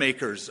sermon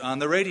makers on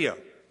the radio.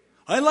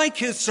 I like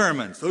his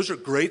sermons. Those are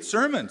great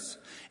sermons.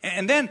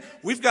 And then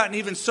we've gotten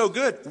even so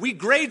good, we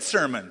grade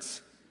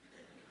sermons.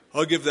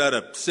 I'll give that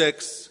a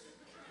 6.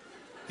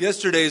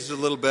 Yesterday's a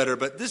little better,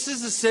 but this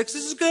is a 6.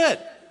 This is good.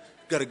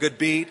 Got a good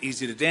beat,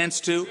 easy to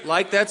dance to.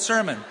 Like that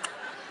sermon.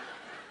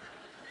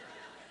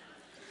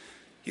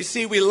 You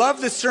see, we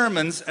love the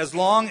sermons as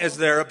long as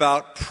they're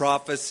about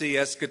prophecy,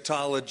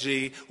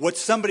 eschatology, what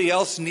somebody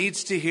else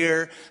needs to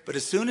hear. But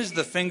as soon as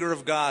the finger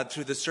of God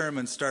through the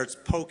sermon starts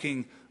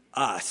poking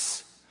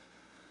us,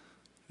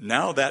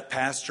 now that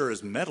pastor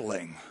is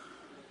meddling.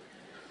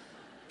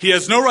 He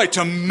has no right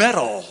to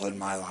meddle in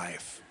my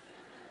life.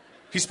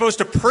 He's supposed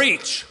to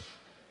preach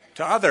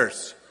to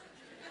others.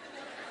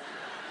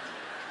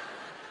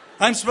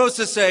 I'm supposed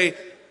to say,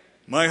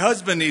 my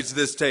husband needs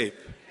this tape.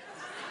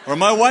 Or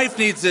my wife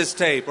needs this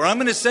tape. Or I'm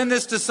going to send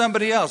this to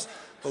somebody else.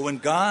 But when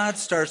God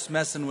starts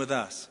messing with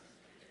us.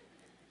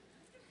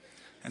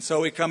 And so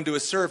we come to a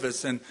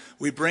service and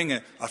we bring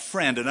a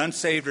friend, an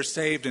unsaved or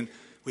saved, and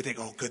we think,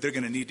 oh, good, they're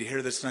going to need to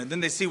hear this tonight. Then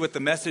they see what the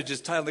message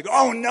is titled. They go,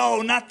 oh,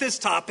 no, not this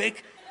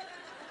topic.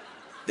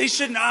 They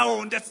shouldn't,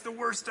 oh, that's the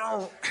worst,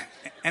 oh.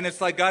 And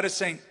it's like God is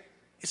saying,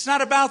 it's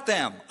not about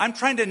them. I'm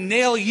trying to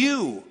nail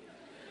you.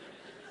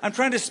 I'm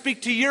trying to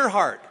speak to your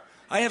heart.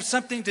 I have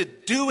something to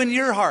do in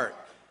your heart.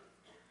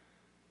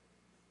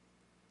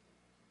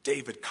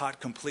 David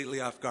caught completely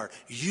off guard.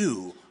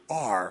 You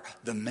are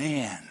the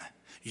man.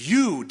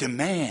 You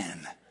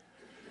demand.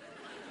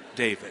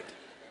 David.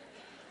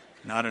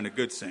 Not in a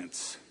good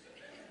sense.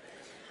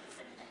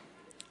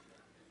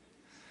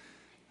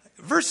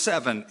 Verse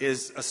 7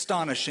 is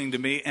astonishing to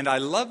me, and I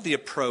love the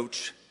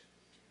approach.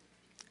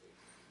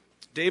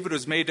 David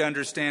was made to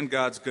understand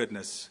God's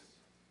goodness.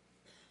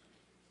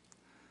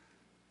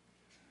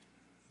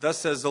 Thus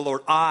says the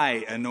Lord,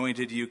 I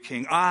anointed you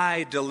king.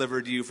 I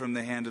delivered you from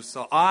the hand of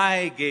Saul.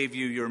 I gave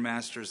you your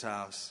master's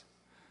house.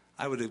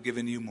 I would have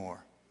given you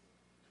more.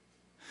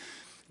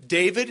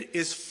 David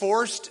is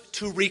forced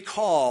to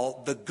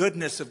recall the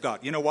goodness of God.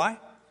 You know why?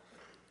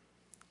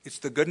 It's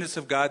the goodness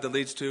of God that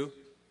leads to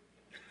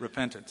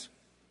repentance.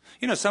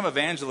 You know, some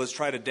evangelists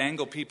try to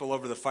dangle people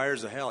over the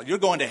fires of hell. You're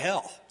going to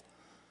hell.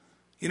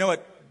 You know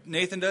what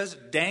Nathan does?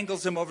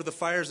 Dangles him over the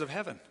fires of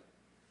heaven.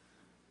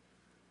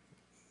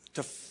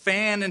 To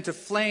fan into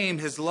flame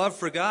his love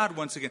for God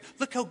once again.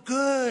 Look how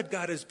good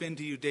God has been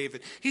to you,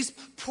 David. He's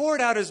poured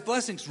out his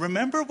blessings.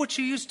 Remember what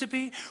you used to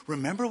be?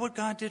 Remember what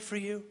God did for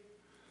you?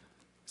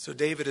 So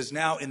David is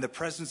now in the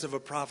presence of a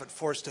prophet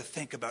forced to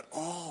think about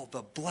all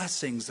the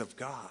blessings of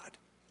God.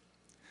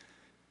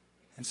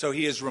 And so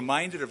he is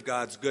reminded of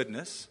God's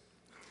goodness.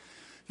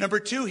 Number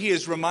 2, he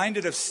is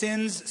reminded of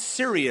sin's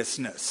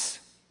seriousness.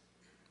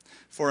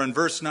 For in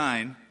verse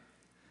 9,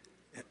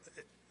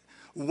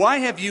 why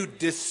have you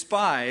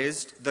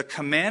despised the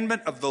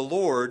commandment of the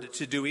Lord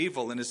to do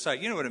evil in his sight?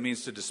 You know what it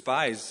means to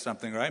despise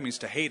something, right? It means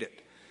to hate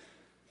it.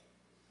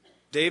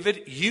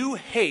 David, you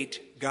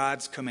hate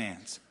God's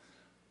commands.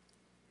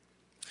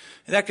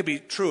 And that could be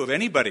true of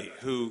anybody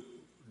who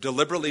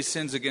deliberately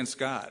sins against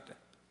God.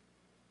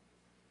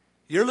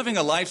 You're living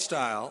a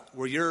lifestyle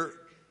where you're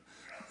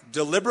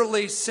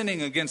deliberately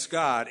sinning against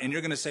God, and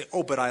you're going to say,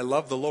 oh, but I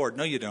love the Lord.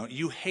 No, you don't.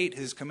 You hate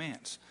his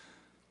commands.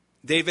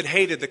 David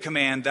hated the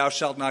command, thou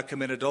shalt not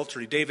commit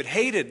adultery. David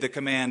hated the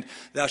command,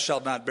 thou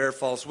shalt not bear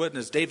false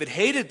witness. David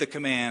hated the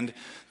command,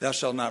 thou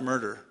shalt not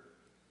murder.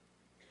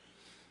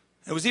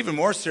 It was even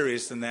more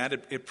serious than that.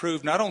 It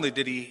proved not only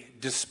did he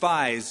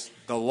despise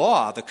the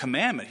law, the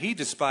commandment, he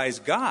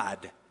despised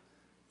God.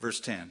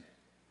 Verse 10.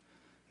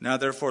 Now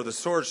therefore the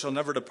sword shall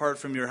never depart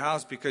from your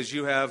house because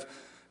you have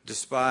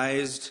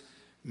despised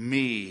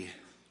me.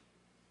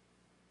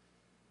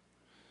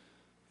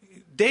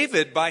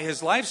 David, by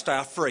his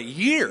lifestyle for a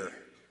year,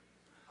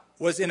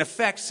 was in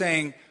effect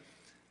saying,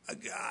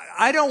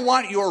 I don't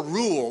want your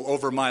rule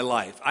over my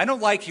life. I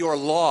don't like your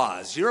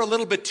laws. You're a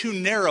little bit too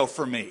narrow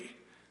for me.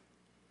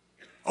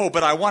 Oh,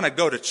 but I want to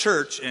go to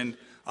church and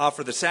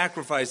offer the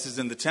sacrifices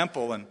in the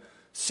temple and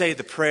say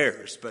the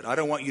prayers, but I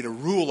don't want you to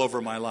rule over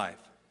my life.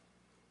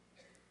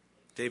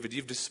 David,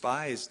 you've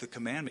despised the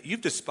commandment.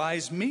 You've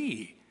despised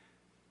me.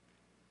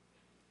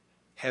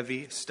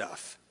 Heavy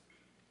stuff.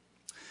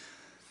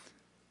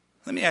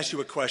 Let me ask you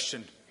a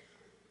question.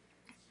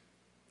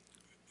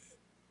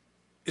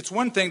 It's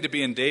one thing to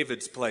be in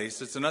David's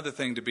place. It's another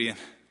thing to be in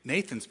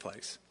Nathan's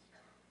place.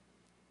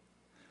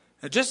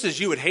 Now, just as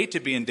you would hate to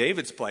be in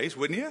David's place,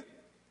 wouldn't you?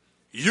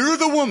 You're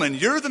the woman.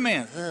 You're the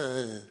man.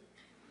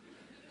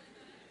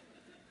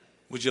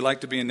 Would you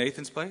like to be in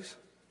Nathan's place?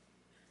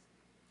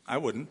 I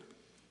wouldn't.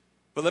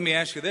 But let me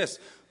ask you this.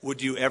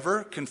 Would you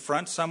ever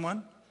confront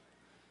someone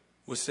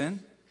with sin?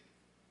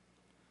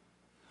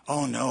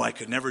 Oh, no, I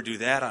could never do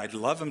that. I'd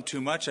love them too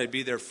much. I'd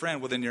be their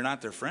friend. Well, then you're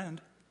not their friend.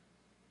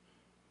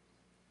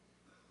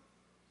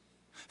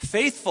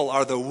 Faithful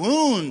are the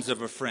wounds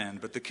of a friend,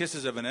 but the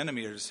kisses of an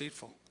enemy are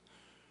deceitful.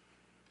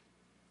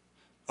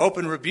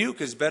 Open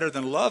rebuke is better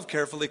than love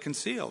carefully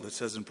concealed, it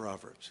says in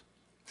Proverbs.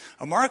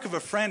 A mark of a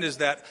friend is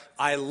that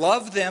I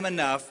love them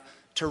enough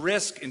to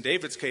risk, in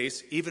David's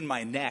case, even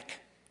my neck,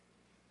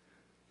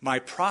 my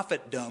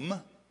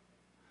prophetdom,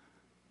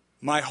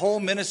 my whole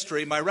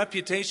ministry, my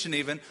reputation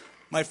even,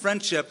 my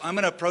friendship. I'm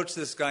going to approach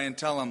this guy and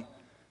tell him,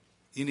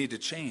 you need to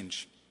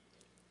change.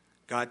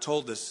 God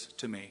told this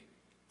to me.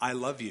 I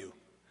love you.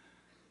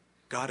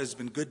 God has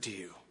been good to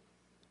you.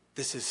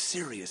 This is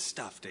serious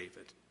stuff,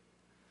 David.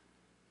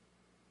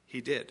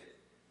 He did.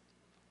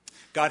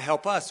 God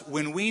help us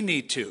when we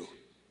need to.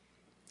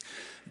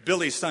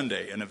 Billy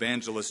Sunday, an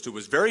evangelist who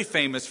was very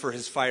famous for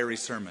his fiery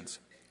sermons,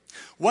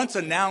 once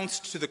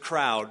announced to the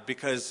crowd,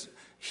 because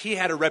he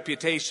had a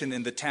reputation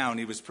in the town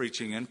he was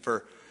preaching in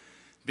for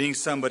being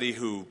somebody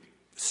who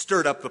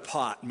stirred up the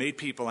pot, made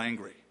people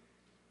angry.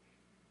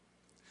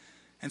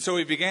 And so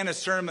he began a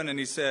sermon and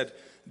he said,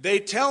 they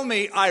tell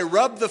me I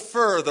rub the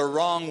fur the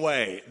wrong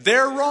way.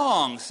 They're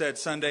wrong, said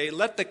Sunday.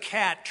 Let the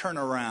cat turn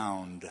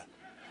around.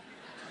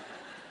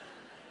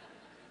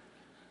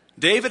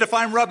 David, if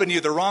I'm rubbing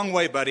you the wrong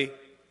way, buddy,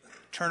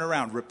 turn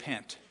around,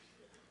 repent.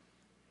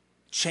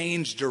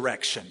 Change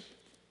direction.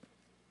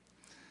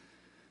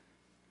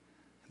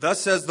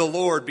 Thus says the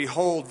Lord,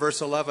 behold,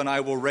 verse 11,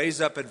 I will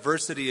raise up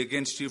adversity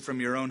against you from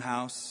your own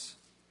house.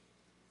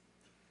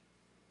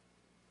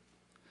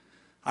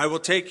 I will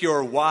take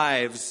your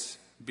wives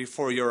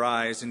before your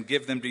eyes and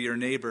give them to your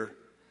neighbor.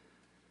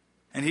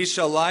 And he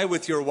shall lie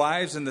with your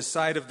wives in the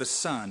sight of the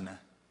sun.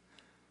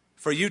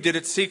 For you did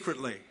it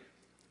secretly.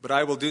 But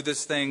I will do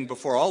this thing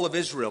before all of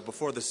Israel,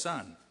 before the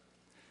sun.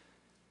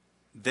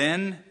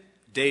 Then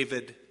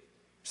David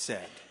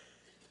said.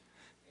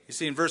 You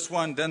see, in verse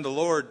 1, then the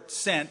Lord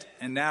sent,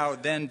 and now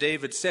then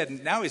David said.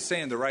 And now he's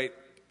saying the right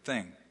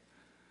thing.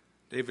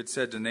 David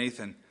said to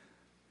Nathan,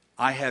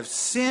 I have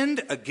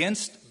sinned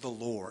against the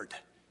Lord.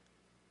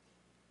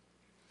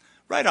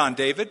 Right on,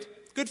 David.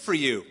 Good for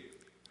you.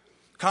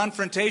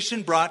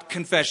 Confrontation brought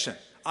confession.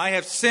 I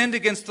have sinned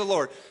against the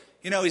Lord.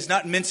 You know, he's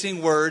not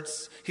mincing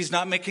words. He's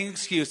not making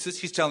excuses.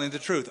 He's telling the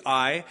truth.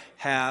 I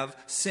have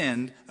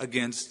sinned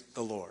against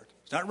the Lord.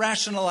 He's not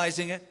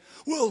rationalizing it.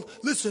 Well,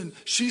 listen,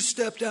 she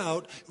stepped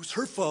out. It was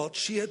her fault.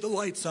 She had the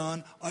lights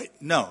on.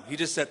 No, he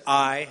just said,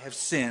 I have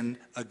sinned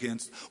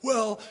against.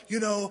 Well, you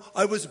know,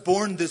 I was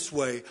born this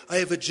way. I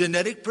have a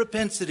genetic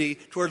propensity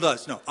toward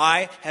lust. No,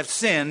 I have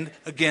sinned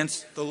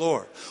against the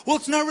Lord. Well,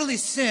 it's not really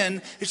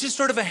sin. It's just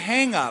sort of a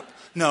hang-up.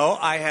 No,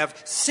 I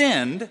have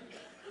sinned.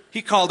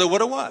 He called it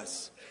what it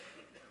was.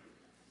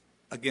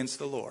 Against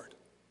the Lord.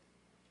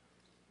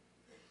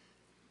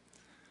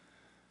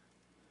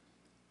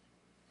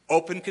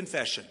 Open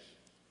confession.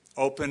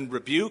 Open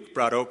rebuke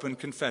brought open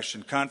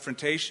confession.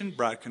 Confrontation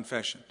brought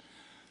confession.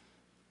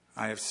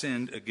 I have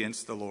sinned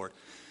against the Lord.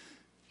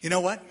 You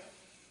know what?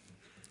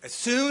 As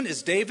soon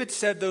as David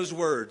said those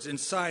words,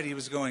 inside he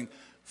was going,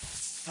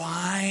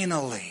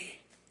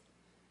 finally,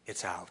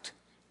 it's out.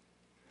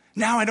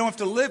 Now I don't have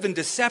to live in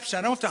deception.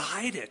 I don't have to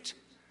hide it.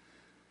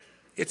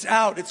 It's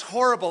out. It's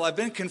horrible. I've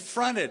been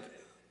confronted.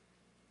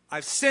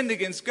 I've sinned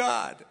against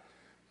God.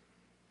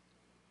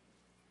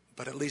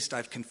 But at least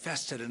I've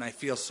confessed it and I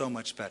feel so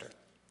much better.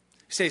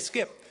 You say,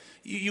 Skip,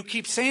 you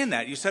keep saying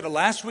that. You said it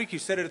last week. You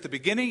said it at the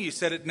beginning. You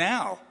said it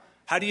now.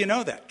 How do you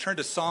know that? Turn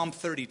to Psalm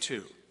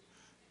 32.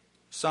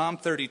 Psalm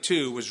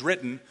 32 was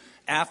written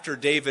after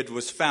David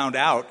was found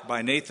out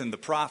by Nathan the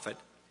prophet.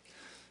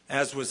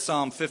 As was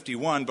Psalm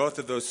 51, both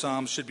of those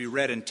psalms should be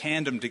read in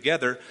tandem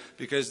together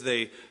because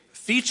they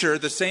feature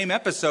the same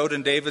episode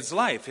in David's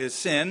life, his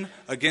sin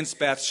against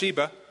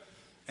Bathsheba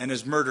and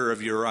his murder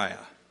of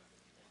Uriah.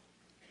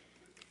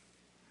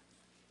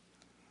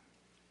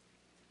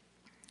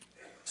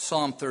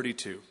 Psalm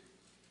 32.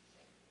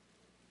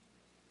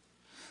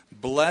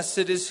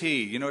 Blessed is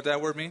he. You know what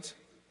that word means?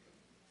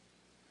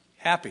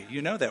 Happy.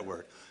 You know that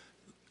word.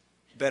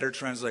 Better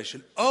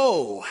translation.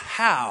 Oh,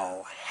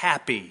 how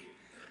happy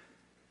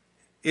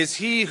is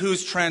he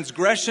whose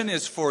transgression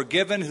is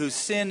forgiven, whose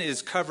sin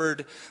is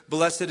covered.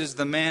 Blessed is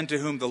the man to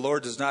whom the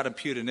Lord does not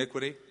impute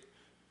iniquity.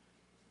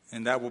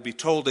 And that will be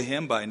told to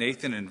him by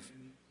Nathan in a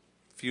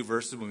few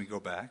verses when we go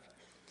back.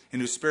 In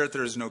whose spirit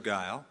there is no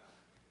guile.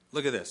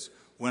 Look at this.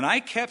 When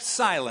I kept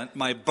silent,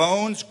 my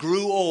bones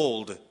grew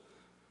old.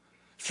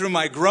 Through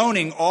my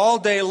groaning all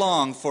day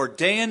long, for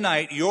day and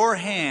night your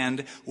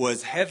hand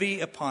was heavy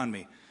upon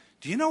me.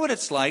 Do you know what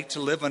it's like to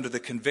live under the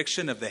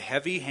conviction of the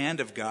heavy hand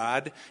of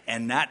God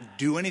and not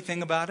do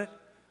anything about it?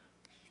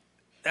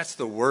 That's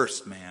the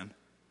worst, man.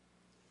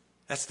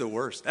 That's the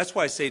worst. That's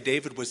why I say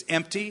David was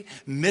empty,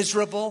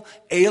 miserable,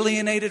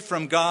 alienated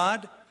from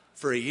God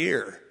for a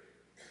year.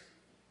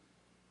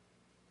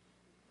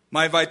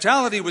 My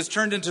vitality was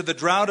turned into the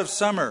drought of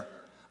summer.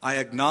 I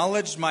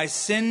acknowledged my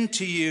sin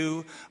to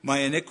you. My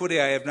iniquity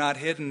I have not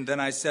hidden.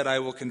 Then I said, I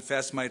will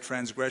confess my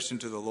transgression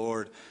to the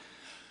Lord.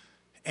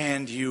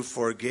 And you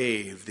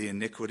forgave the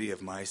iniquity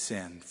of my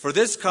sin. For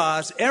this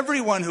cause,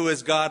 everyone who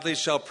is godly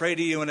shall pray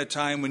to you in a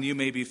time when you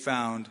may be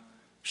found.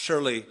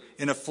 Surely,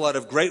 in a flood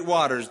of great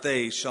waters,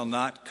 they shall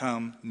not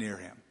come near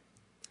him.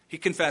 He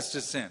confessed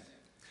his sin.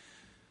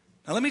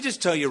 Now let me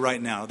just tell you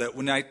right now that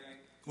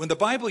when the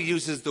Bible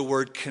uses the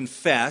word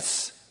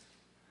confess,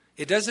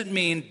 it doesn't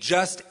mean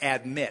just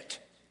admit.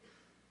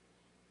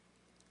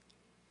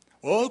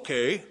 Well,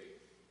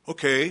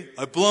 okay,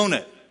 I've blown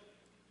it.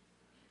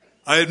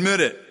 I admit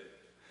it.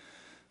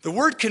 The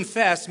word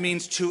confess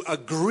means to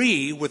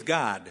agree with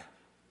God.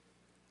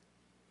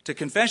 To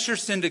confess your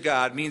sin to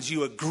God means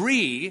you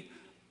agree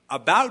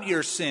about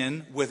your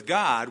sin with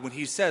God when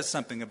He says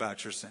something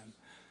about your sin.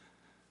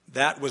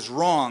 That was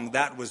wrong,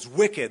 that was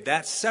wicked,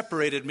 that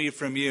separated me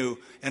from you,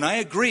 and I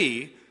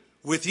agree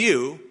with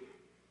you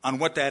on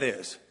what that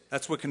is.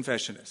 That's what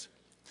confession is.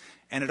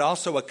 And it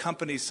also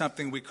accompanies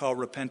something we call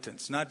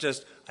repentance. Not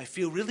just, I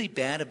feel really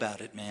bad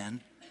about it, man,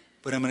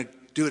 but I'm going to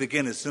do it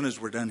again as soon as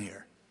we're done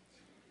here.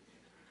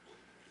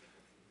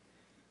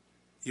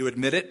 You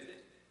admit it.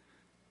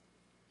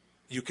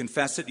 You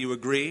confess it. You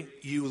agree.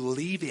 You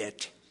leave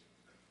it.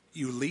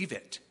 You leave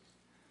it.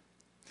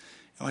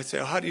 And I say,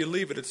 how do you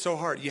leave it? It's so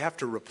hard. You have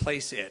to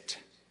replace it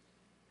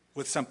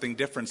with something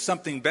different,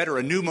 something better,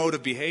 a new mode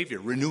of behavior,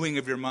 renewing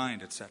of your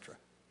mind, etc.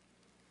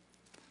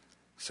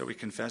 So he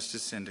confessed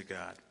his sin to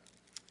God.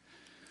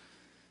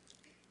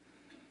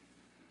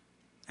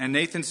 And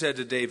Nathan said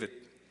to David,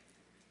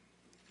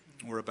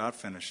 we're about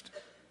finished.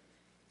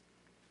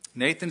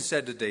 Nathan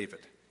said to David,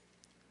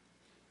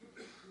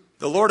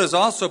 the Lord has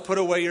also put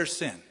away your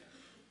sin,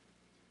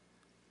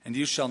 and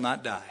you shall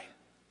not die.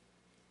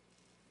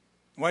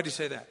 Why did he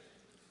say that?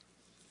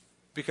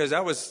 Because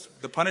that was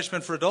the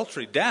punishment for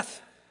adultery,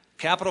 death,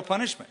 capital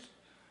punishment,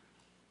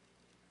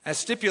 as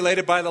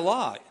stipulated by the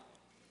law.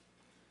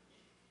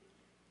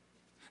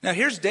 Now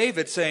here's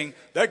David saying,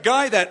 that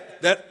guy,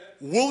 that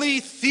woolly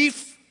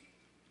thief,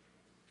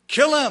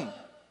 kill him.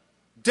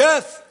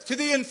 Death to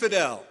the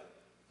infidel.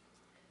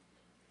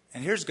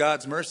 And here's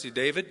God's mercy,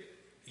 David.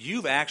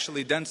 You've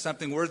actually done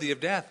something worthy of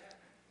death,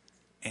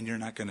 and you're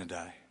not going to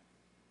die.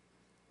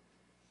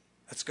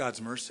 That's God's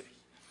mercy.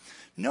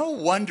 No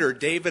wonder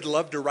David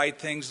loved to write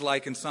things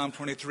like in Psalm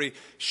 23,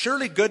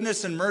 surely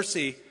goodness and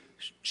mercy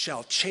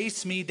shall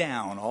chase me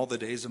down all the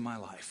days of my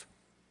life.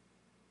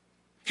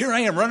 Here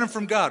I am running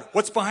from God.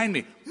 What's behind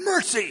me?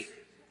 Mercy.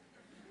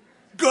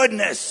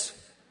 Goodness.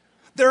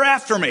 They're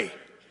after me.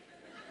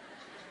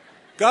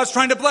 God's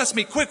trying to bless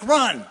me. Quick,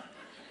 run.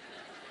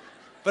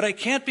 But I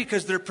can't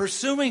because they're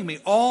pursuing me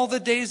all the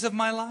days of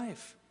my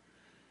life.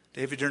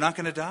 David, you're not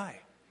going to die.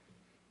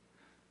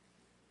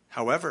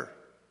 However,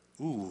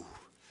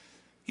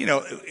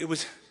 it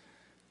was,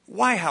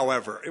 why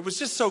however? It was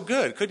just so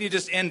good. Couldn't you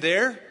just end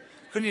there?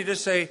 Couldn't you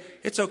just say,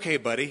 it's okay,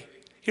 buddy.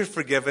 You're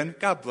forgiven.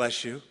 God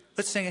bless you.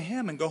 Let's sing a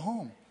hymn and go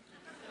home.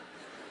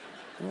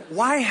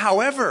 Why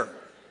however?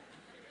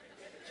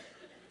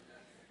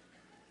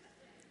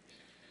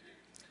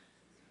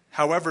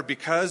 However,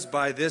 because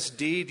by this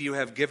deed you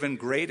have given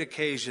great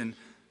occasion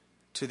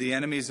to the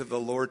enemies of the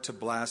Lord to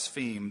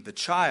blaspheme, the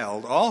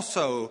child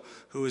also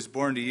who is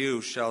born to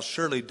you shall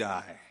surely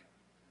die.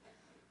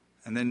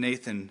 And then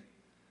Nathan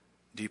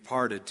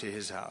departed to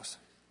his house.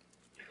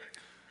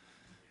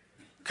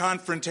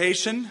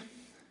 Confrontation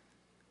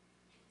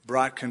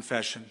brought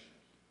confession.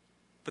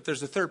 But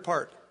there's a third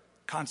part,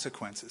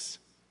 consequences.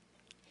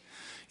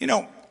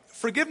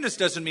 Forgiveness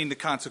doesn't mean the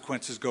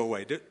consequences go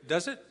away,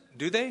 does it?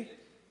 Do they?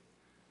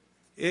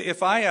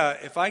 If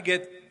I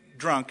get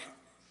drunk,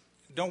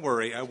 don't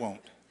worry, I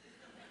won't.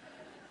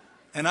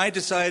 And I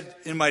decide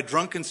in my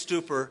drunken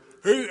stupor,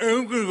 hey,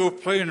 I'm going to go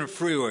play in the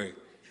freeway.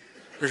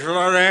 There's a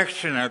lot of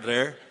action out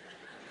there.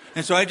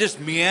 And so I just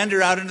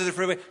meander out into the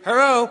freeway.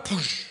 Hello.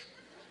 Poosh.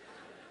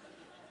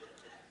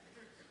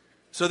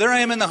 So there I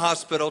am in the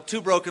hospital,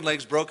 2 broken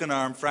legs, broken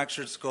arm,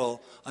 fractured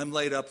skull. I'm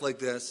laid up like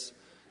this.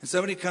 And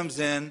somebody comes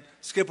in.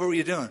 Skip, what were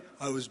you doing?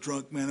 I was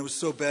drunk, man. It was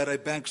so bad I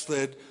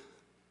backslid.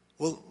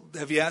 Well,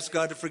 have you asked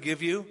God to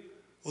forgive you?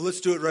 Well,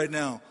 let's do it right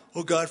now.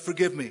 Oh, God,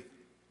 forgive me.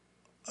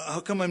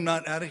 How come I'm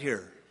not out of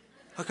here?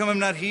 How come I'm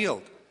not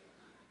healed?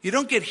 You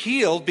don't get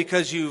healed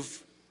because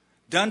you've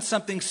done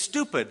something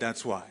stupid,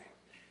 that's why.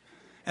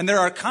 And there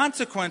are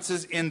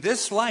consequences in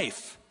this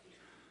life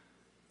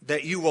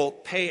that you will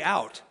pay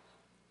out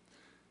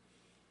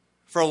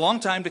for a long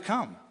time to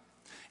come.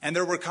 And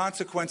there were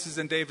consequences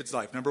in David's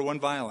life. Number 1,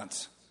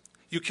 violence.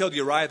 You killed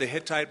Uriah the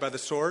Hittite by the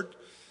sword.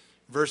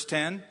 Verse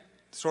 10,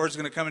 the sword's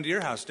going to come into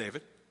your house,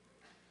 David.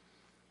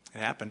 It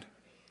happened.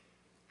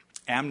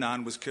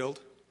 Amnon was killed.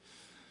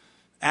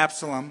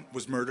 Absalom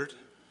was murdered.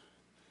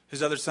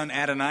 His other son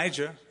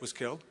Adonijah was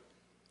killed.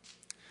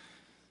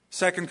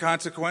 Second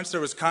consequence,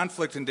 there was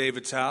conflict in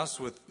David's house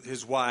with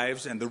his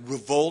wives and the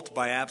revolt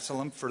by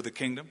Absalom for the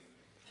kingdom.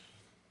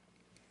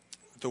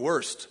 The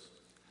worst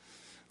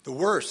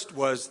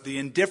was the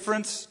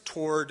indifference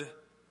toward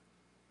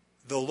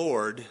the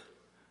Lord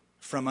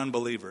from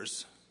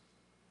unbelievers.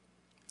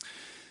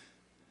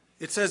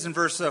 It says in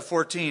verse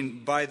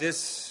 14, by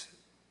this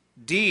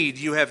deed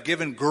you have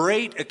given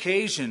great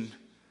occasion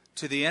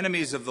to the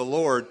enemies of the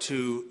Lord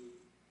to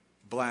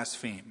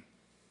blaspheme.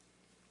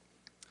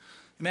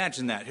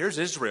 Imagine that. Here's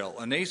Israel,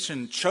 a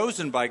nation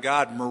chosen by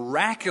God,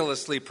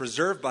 miraculously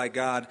preserved by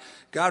God.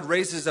 God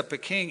raises up a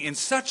king in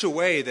such a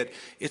way that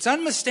it's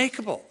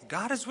unmistakable.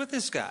 God is with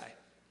this guy.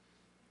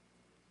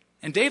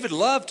 And David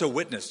loved to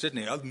witness,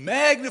 didn't he?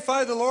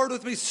 Magnify the Lord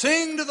with me.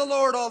 Sing to the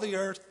Lord, all the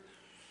earth.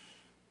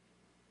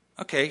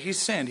 Okay, he's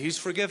sinned. He's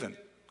forgiven.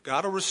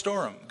 God will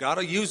restore him. God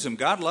will use him.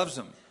 God loves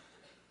him.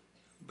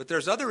 But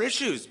there's other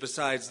issues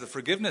besides the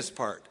forgiveness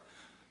part.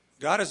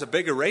 God is a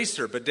big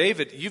eraser. But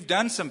David, you've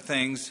done some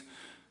things,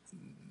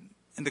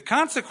 and the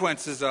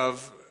consequences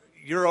of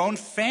your own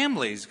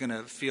family is going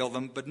to feel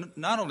them. But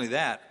not only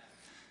that,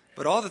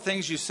 but all the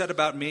things you said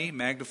about me,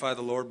 magnify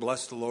the Lord,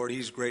 bless the Lord,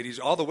 he's great. He's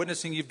all the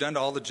witnessing you've done to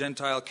all the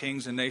Gentile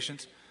kings and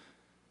nations.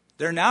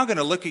 They're now going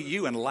to look at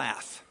you and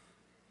laugh.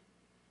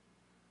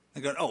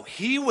 They're going, oh,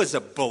 he was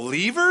a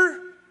believer?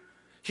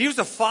 He was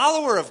a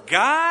follower of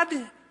God?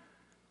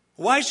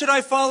 Why should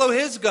I follow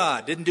his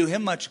God? Didn't do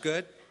him much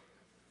good.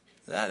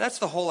 That's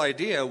the whole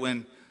idea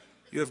when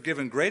you have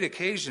given great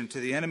occasion to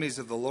the enemies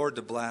of the Lord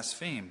to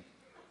blaspheme.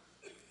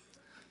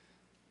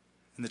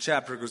 And the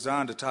chapter goes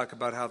on to talk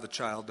about how the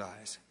child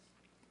dies.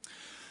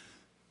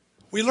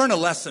 We learn a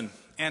lesson,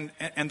 and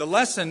the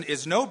lesson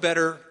is no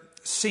better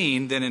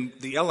seen than in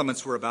the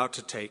elements we're about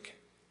to take.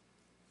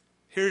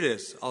 Here it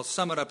is. I'll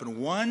sum it up in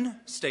one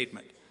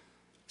statement.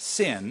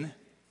 Sin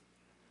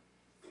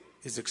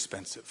is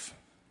expensive.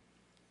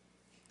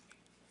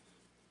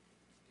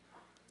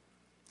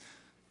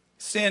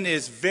 Sin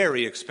is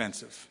very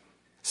expensive.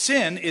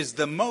 Sin is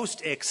the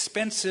most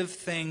expensive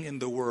thing in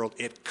the world.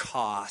 It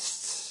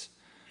costs.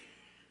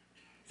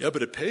 Yeah,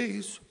 but it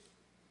pays.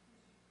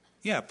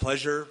 Yeah,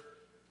 pleasure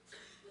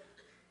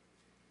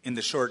in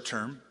the short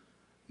term,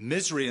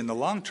 misery in the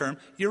long term.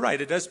 You're right,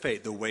 it does pay.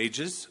 The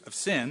wages of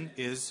sin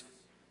is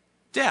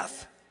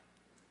death.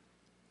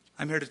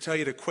 I'm here to tell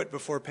you to quit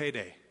before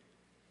payday.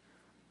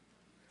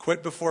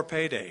 Quit before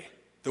payday.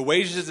 The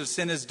wages of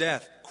sin is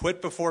death.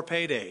 Quit before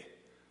payday.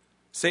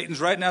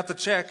 Satan's writing out the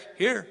check.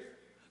 Here,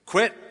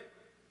 quit.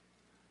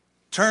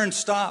 Turn,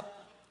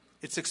 stop.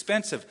 It's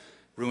expensive.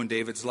 Ruined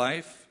David's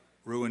life.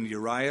 Ruined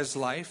Uriah's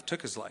life.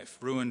 Took his life.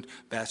 Ruined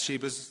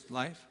Bathsheba's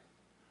life.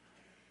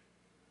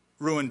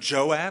 Ruined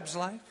Joab's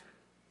life.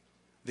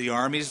 The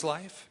army's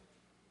life.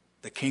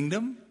 The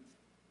kingdom.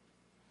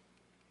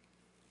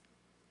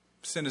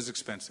 Sin is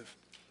expensive.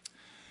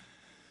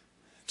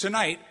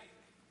 Tonight,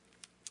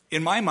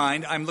 in my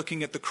mind, I'm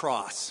looking at the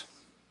cross.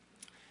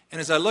 And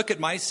as I look at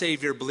my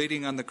Savior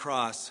bleeding on the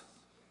cross,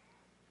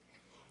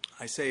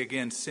 I say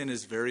again, sin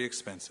is very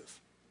expensive.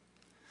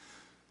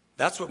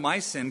 That's what my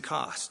sin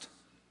cost.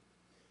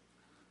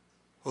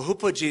 Well, who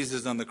put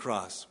Jesus on the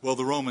cross? Well,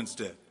 the Romans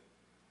did.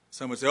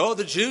 Some would say, oh,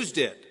 the Jews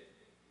did.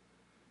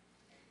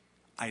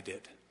 I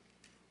did.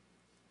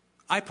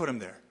 I put him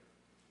there.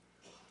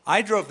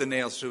 I drove the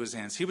nails through his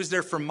hands. He was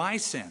there for my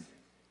sin.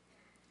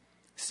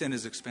 Sin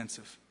is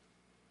expensive.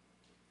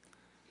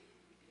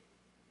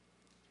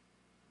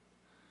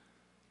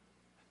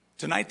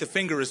 Tonight, the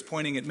finger is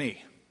pointing at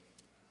me,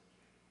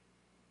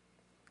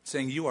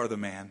 saying, you are the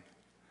man.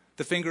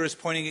 The finger is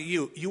pointing at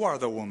you. You are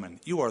the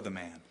woman. You are the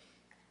man.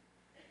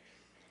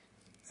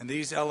 And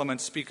these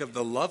elements speak of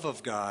the love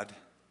of God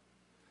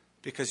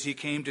because he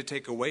came to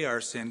take away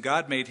our sin.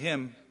 God made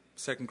him,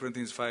 2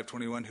 Corinthians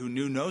 5:21, who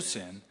knew no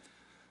sin,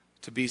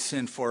 to be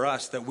sin for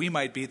us, that we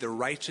might be the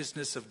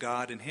righteousness of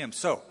God in him.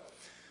 So,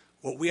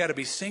 what we ought to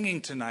be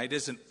singing tonight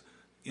isn't,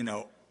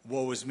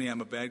 woe is me,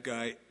 I'm a bad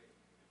guy.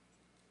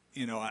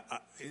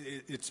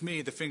 It's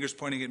me, the finger's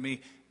pointing at me.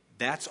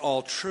 That's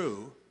all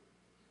true.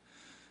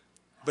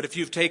 But if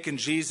you've taken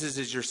Jesus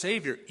as your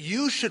Savior,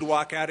 you should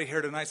walk out of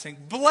here tonight saying,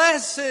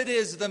 blessed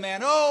is the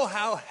man. Oh,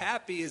 how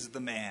happy is the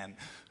man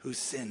whose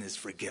sin is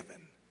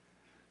forgiven,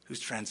 whose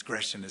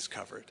transgression is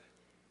covered.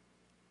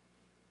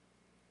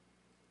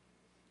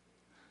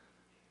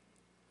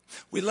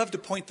 We love to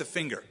point the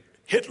finger.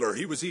 Hitler,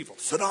 he was evil.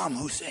 Saddam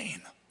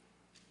Hussein.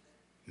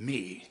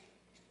 Me.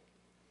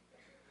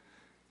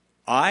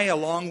 I,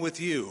 along with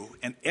you,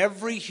 and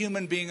every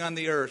human being on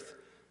the earth,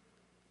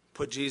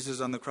 put Jesus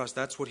on the cross.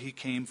 That's what he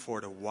came for,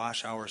 to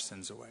wash our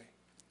sins away.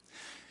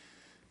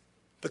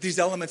 But these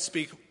elements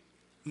speak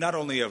not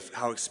only of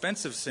how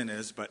expensive sin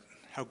is, but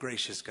how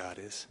gracious God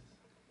is.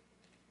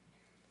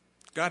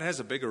 God has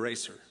a big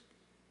eraser.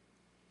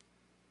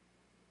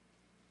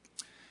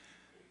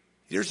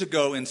 Years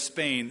ago in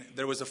Spain,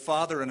 there was a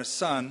father and a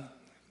son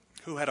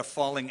who had a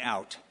falling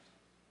out,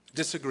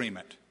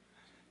 disagreement.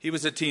 He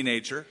was a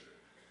teenager.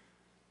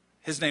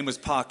 His name was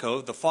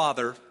Paco. The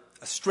father,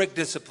 a strict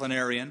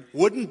disciplinarian,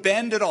 wouldn't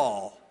bend at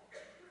all.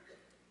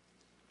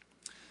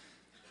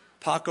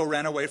 Paco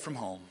ran away from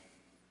home.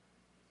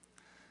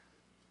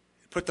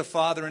 It put the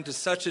father into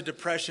such a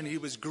depression. He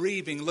was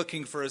grieving,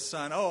 looking for his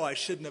son. Oh, I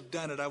shouldn't have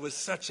done it. I was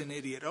such an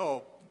idiot.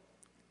 Oh,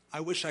 I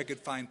wish I could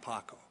find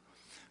Paco.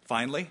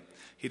 Finally,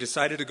 he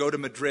decided to go to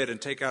Madrid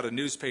and take out a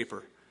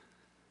newspaper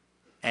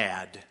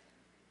ad.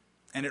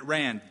 And it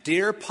ran,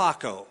 Dear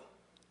Paco,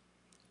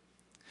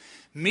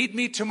 meet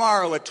me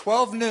tomorrow at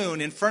 12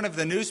 noon in front of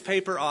the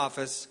newspaper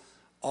office.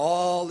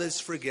 All is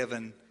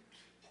forgiven.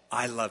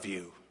 I love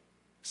you.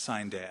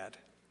 Signed, Dad.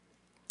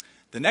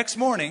 The next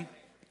morning,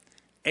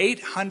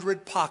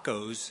 800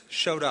 Pacos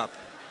showed up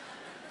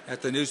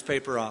at the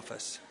newspaper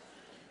office,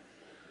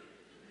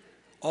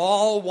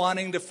 all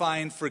wanting to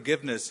find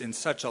forgiveness in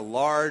such a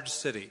large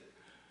city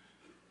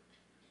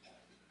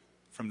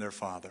from their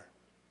father.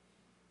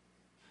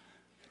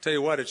 I tell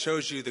you what, it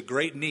shows you the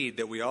great need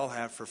that we all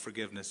have for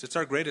forgiveness. It's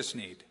our greatest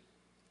need.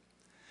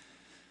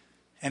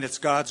 And it's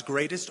God's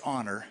greatest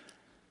honor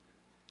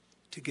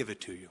to give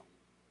it to you.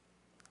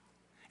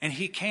 And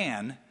He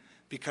can,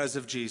 because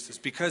of Jesus,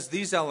 because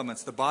these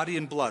elements, the body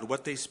and blood,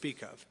 what they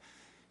speak of,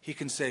 He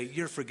can say,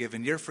 you're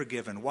forgiven, you're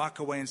forgiven. Walk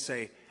away and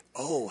say,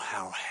 oh,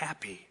 how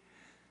happy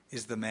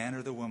is the man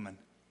or the woman.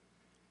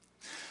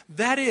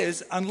 That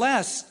is,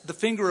 unless the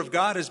finger of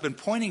God has been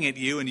pointing at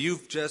you and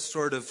you've just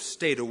sort of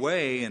stayed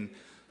away and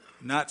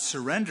not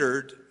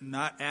surrendered,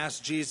 not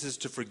asked Jesus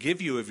to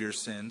forgive you of your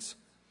sins,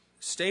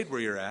 stayed where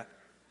you're at,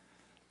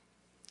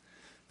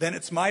 then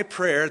it's my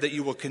prayer that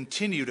you will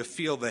continue to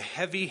feel the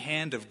heavy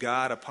hand of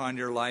God upon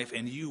your life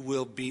and you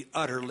will be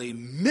utterly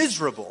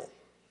miserable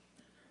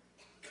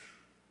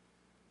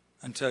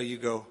until you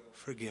go,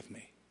 forgive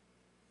me,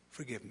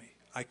 forgive me.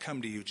 I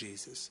come to you,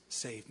 Jesus,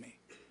 save me.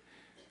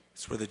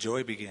 It's where the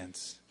joy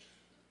begins.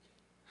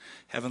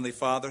 Heavenly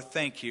Father,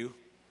 thank you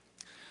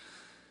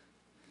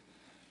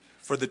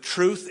for the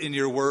truth in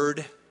your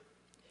word,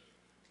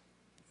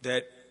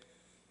 that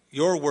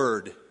your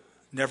word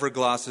never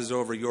glosses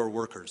over your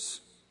workers.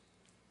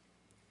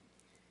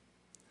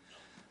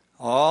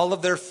 All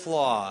of their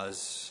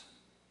flaws,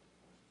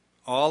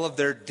 all of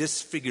their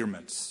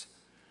disfigurements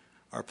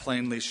are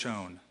plainly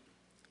shown.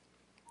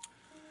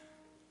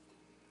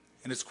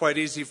 And it's quite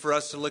easy for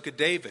us to look at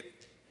David.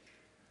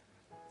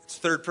 It's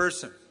third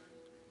person.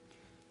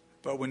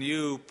 But when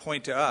you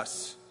point to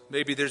us,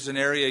 maybe there's an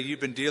area you've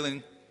been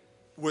dealing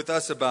with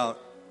us about,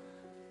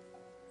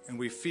 and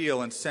we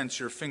feel and sense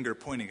your finger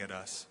pointing at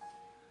us.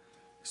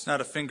 It's not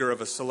a finger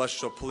of a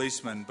celestial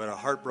policeman, but a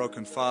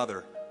heartbroken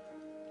father.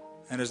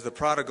 And as the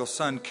prodigal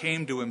son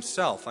came to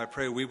himself, I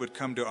pray we would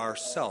come to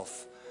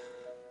ourself.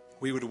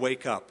 We would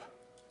wake up.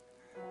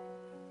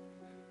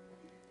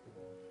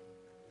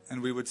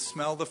 And we would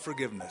smell the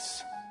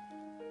forgiveness.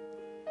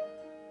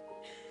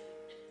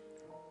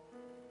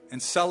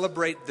 And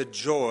celebrate the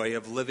joy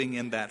of living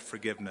in that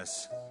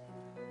forgiveness.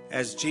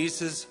 As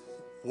Jesus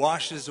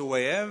washes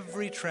away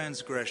every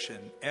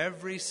transgression,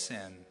 every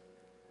sin.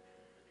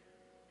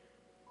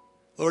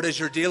 Lord, as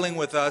you're dealing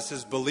with us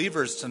as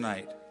believers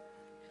tonight,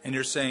 and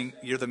you're saying,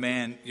 you're the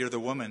man, you're the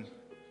woman.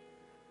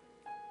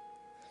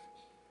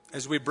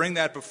 As we bring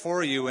that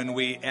before you and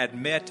we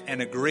admit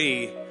and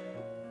agree,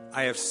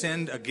 I have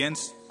sinned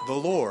against the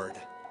Lord,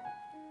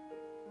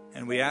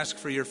 and we ask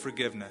for your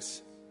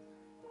forgiveness.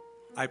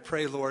 I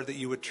pray, Lord, that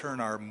you would turn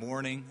our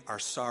mourning, our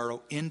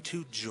sorrow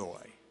into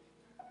joy.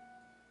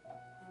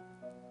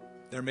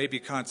 There may be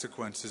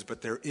consequences,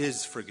 but there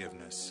is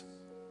forgiveness.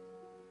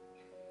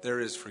 There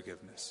is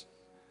forgiveness.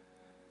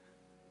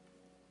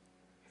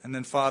 And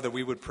then, Father,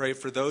 we would pray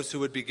for those who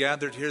would be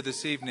gathered here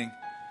this evening,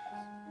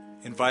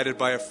 invited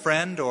by a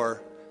friend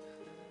or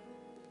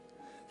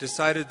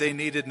decided they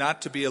needed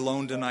not to be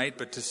alone tonight,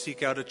 but to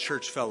seek out a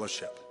church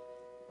fellowship.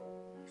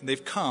 And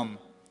they've come,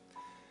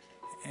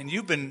 and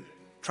you've been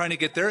trying to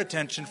get their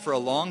attention for a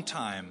long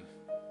time.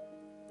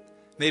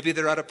 Maybe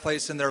they're at a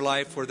place in their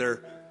life where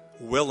they're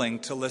willing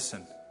to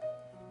listen.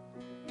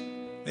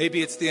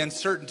 Maybe it's the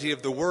uncertainty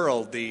of the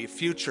world, the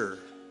future,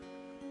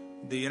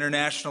 the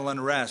international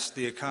unrest,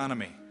 the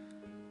economy.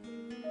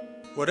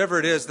 Whatever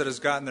it is that has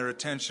gotten their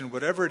attention,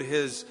 whatever it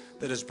is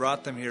that has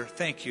brought them here,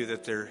 thank you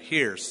that they're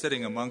here,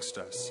 sitting amongst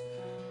us,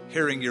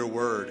 hearing your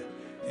word,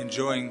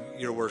 enjoying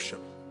your worship.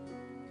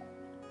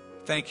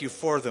 Thank you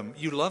for them.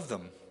 You love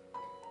them.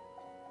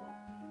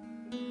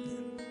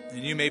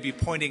 And you may be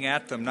pointing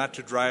at them, not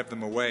to drive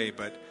them away,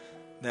 but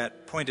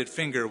that pointed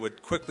finger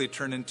would quickly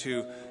turn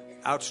into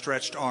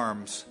outstretched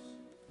arms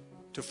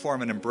to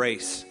form an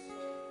embrace.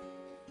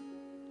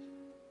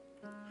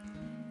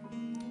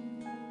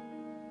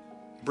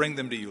 Bring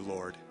them to you,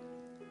 Lord.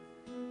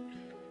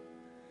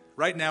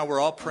 Right now, we're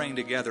all praying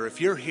together.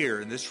 If you're here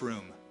in this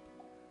room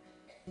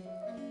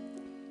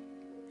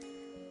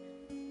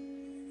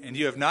and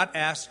you have not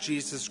asked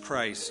Jesus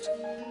Christ,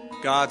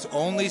 God's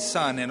only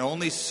Son and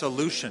only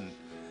solution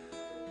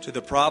to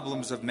the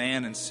problems of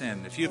man and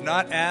sin, if you have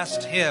not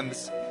asked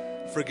Him's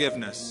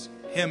forgiveness,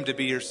 Him to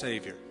be your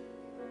Savior,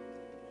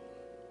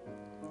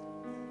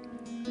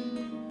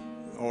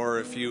 or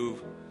if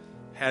you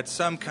had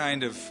some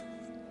kind of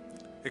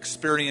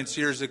experience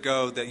years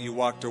ago that you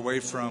walked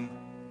away from,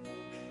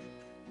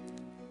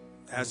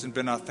 hasn't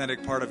been an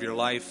authentic part of your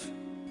life,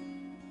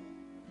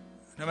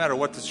 no matter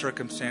what the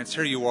circumstance,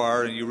 here you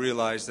are and you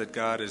realize that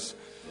God is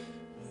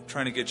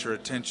trying to get your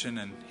attention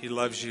and He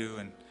loves you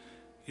and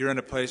you're in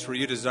a place where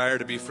you desire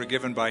to be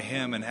forgiven by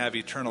Him and have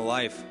eternal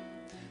life.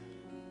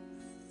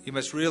 You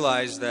must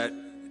realize that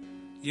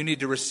you need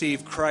to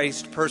receive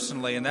Christ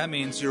personally, and that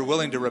means you're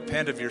willing to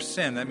repent of your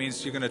sin. That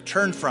means you're going to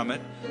turn from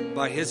it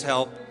by His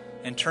help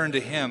and turn to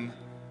Him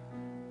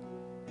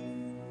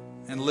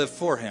and live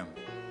for Him.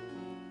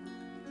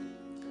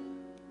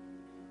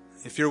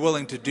 If you're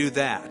willing to do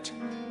that,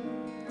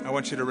 I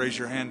want you to raise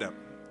your hand up.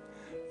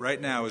 Right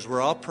now, as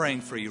we're all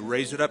praying for you,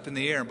 raise it up in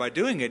the air. And by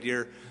doing it,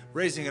 you're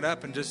raising it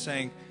up and just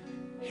saying,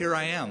 here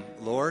I am,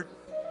 Lord.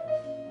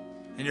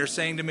 And you're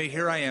saying to me,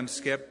 here I am,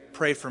 Skip,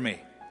 pray for me.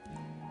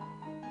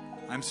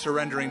 I'm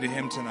surrendering to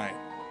Him tonight.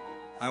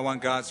 I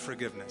want God's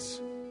forgiveness.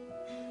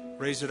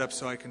 Raise it up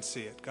so I can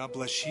see it. God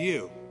bless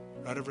you.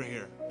 Right over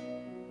here.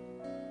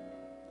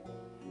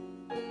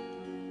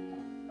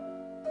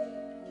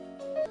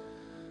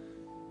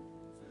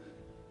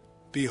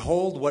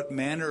 Behold, what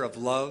manner of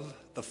love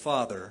the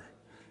Father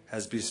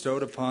has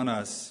bestowed upon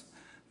us,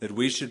 that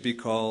we should be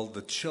called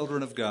the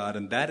children of God,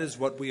 and that is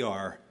what we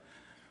are,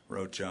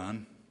 wrote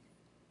John.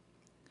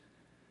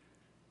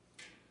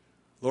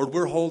 Lord,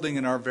 we're holding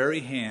in our very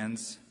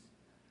hands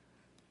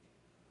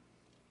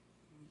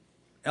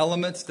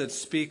elements that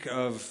speak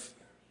of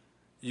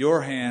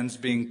your hands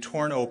being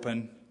torn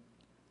open,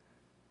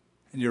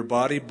 and your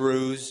body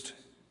bruised,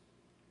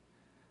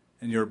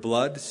 and your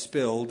blood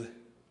spilled,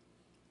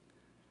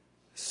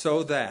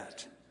 so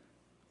that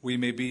we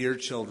may be your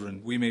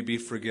children, we may be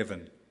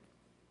forgiven.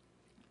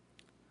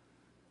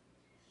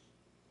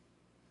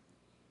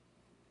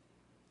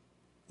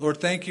 Lord,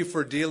 thank you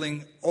for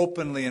dealing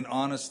openly and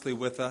honestly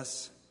with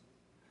us.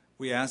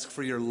 We ask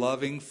for your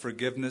loving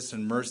forgiveness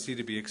and mercy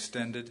to be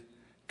extended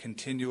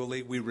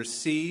continually. We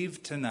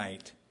receive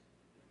tonight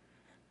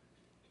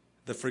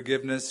the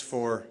forgiveness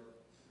for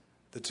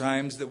the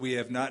times that we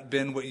have not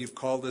been what you've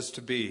called us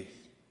to be.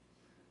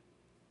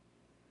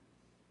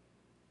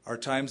 Our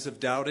times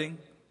of doubting,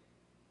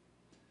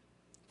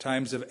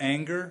 times of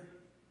anger,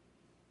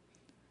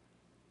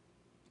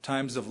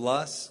 times of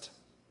lust,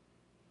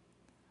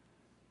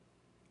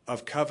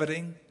 of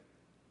coveting,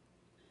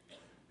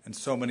 and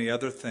so many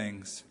other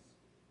things.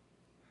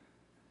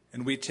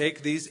 And we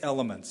take these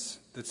elements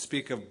that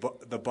speak of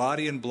the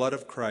body and blood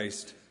of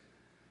Christ,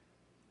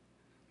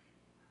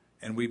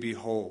 and we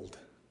behold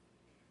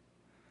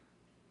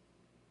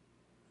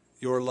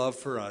your love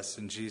for us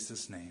in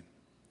Jesus' name.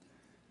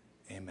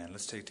 Amen.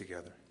 Let's take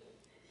together.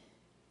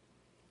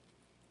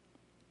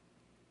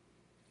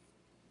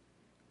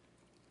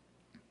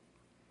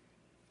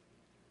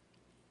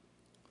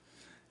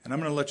 And I'm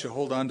going to let you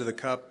hold on to the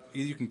cup.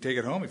 You can take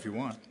it home if you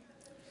want.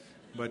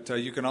 But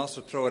you can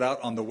also throw it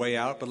out on the way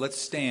out. But let's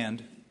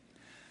stand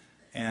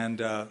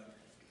and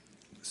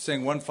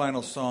sing one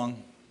final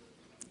song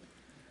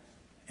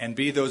and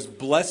be those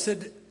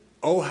blessed,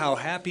 oh, how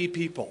happy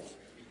people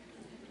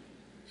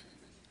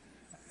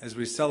as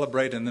we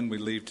celebrate and then we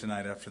leave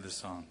tonight after the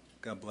song.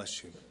 God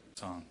bless you.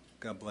 Song.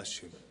 God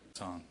bless you.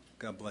 Song.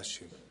 God bless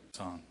you.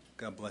 Song.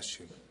 God bless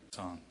you.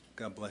 Song.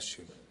 God bless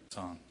you.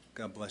 Song.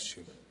 God bless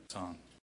you. Song.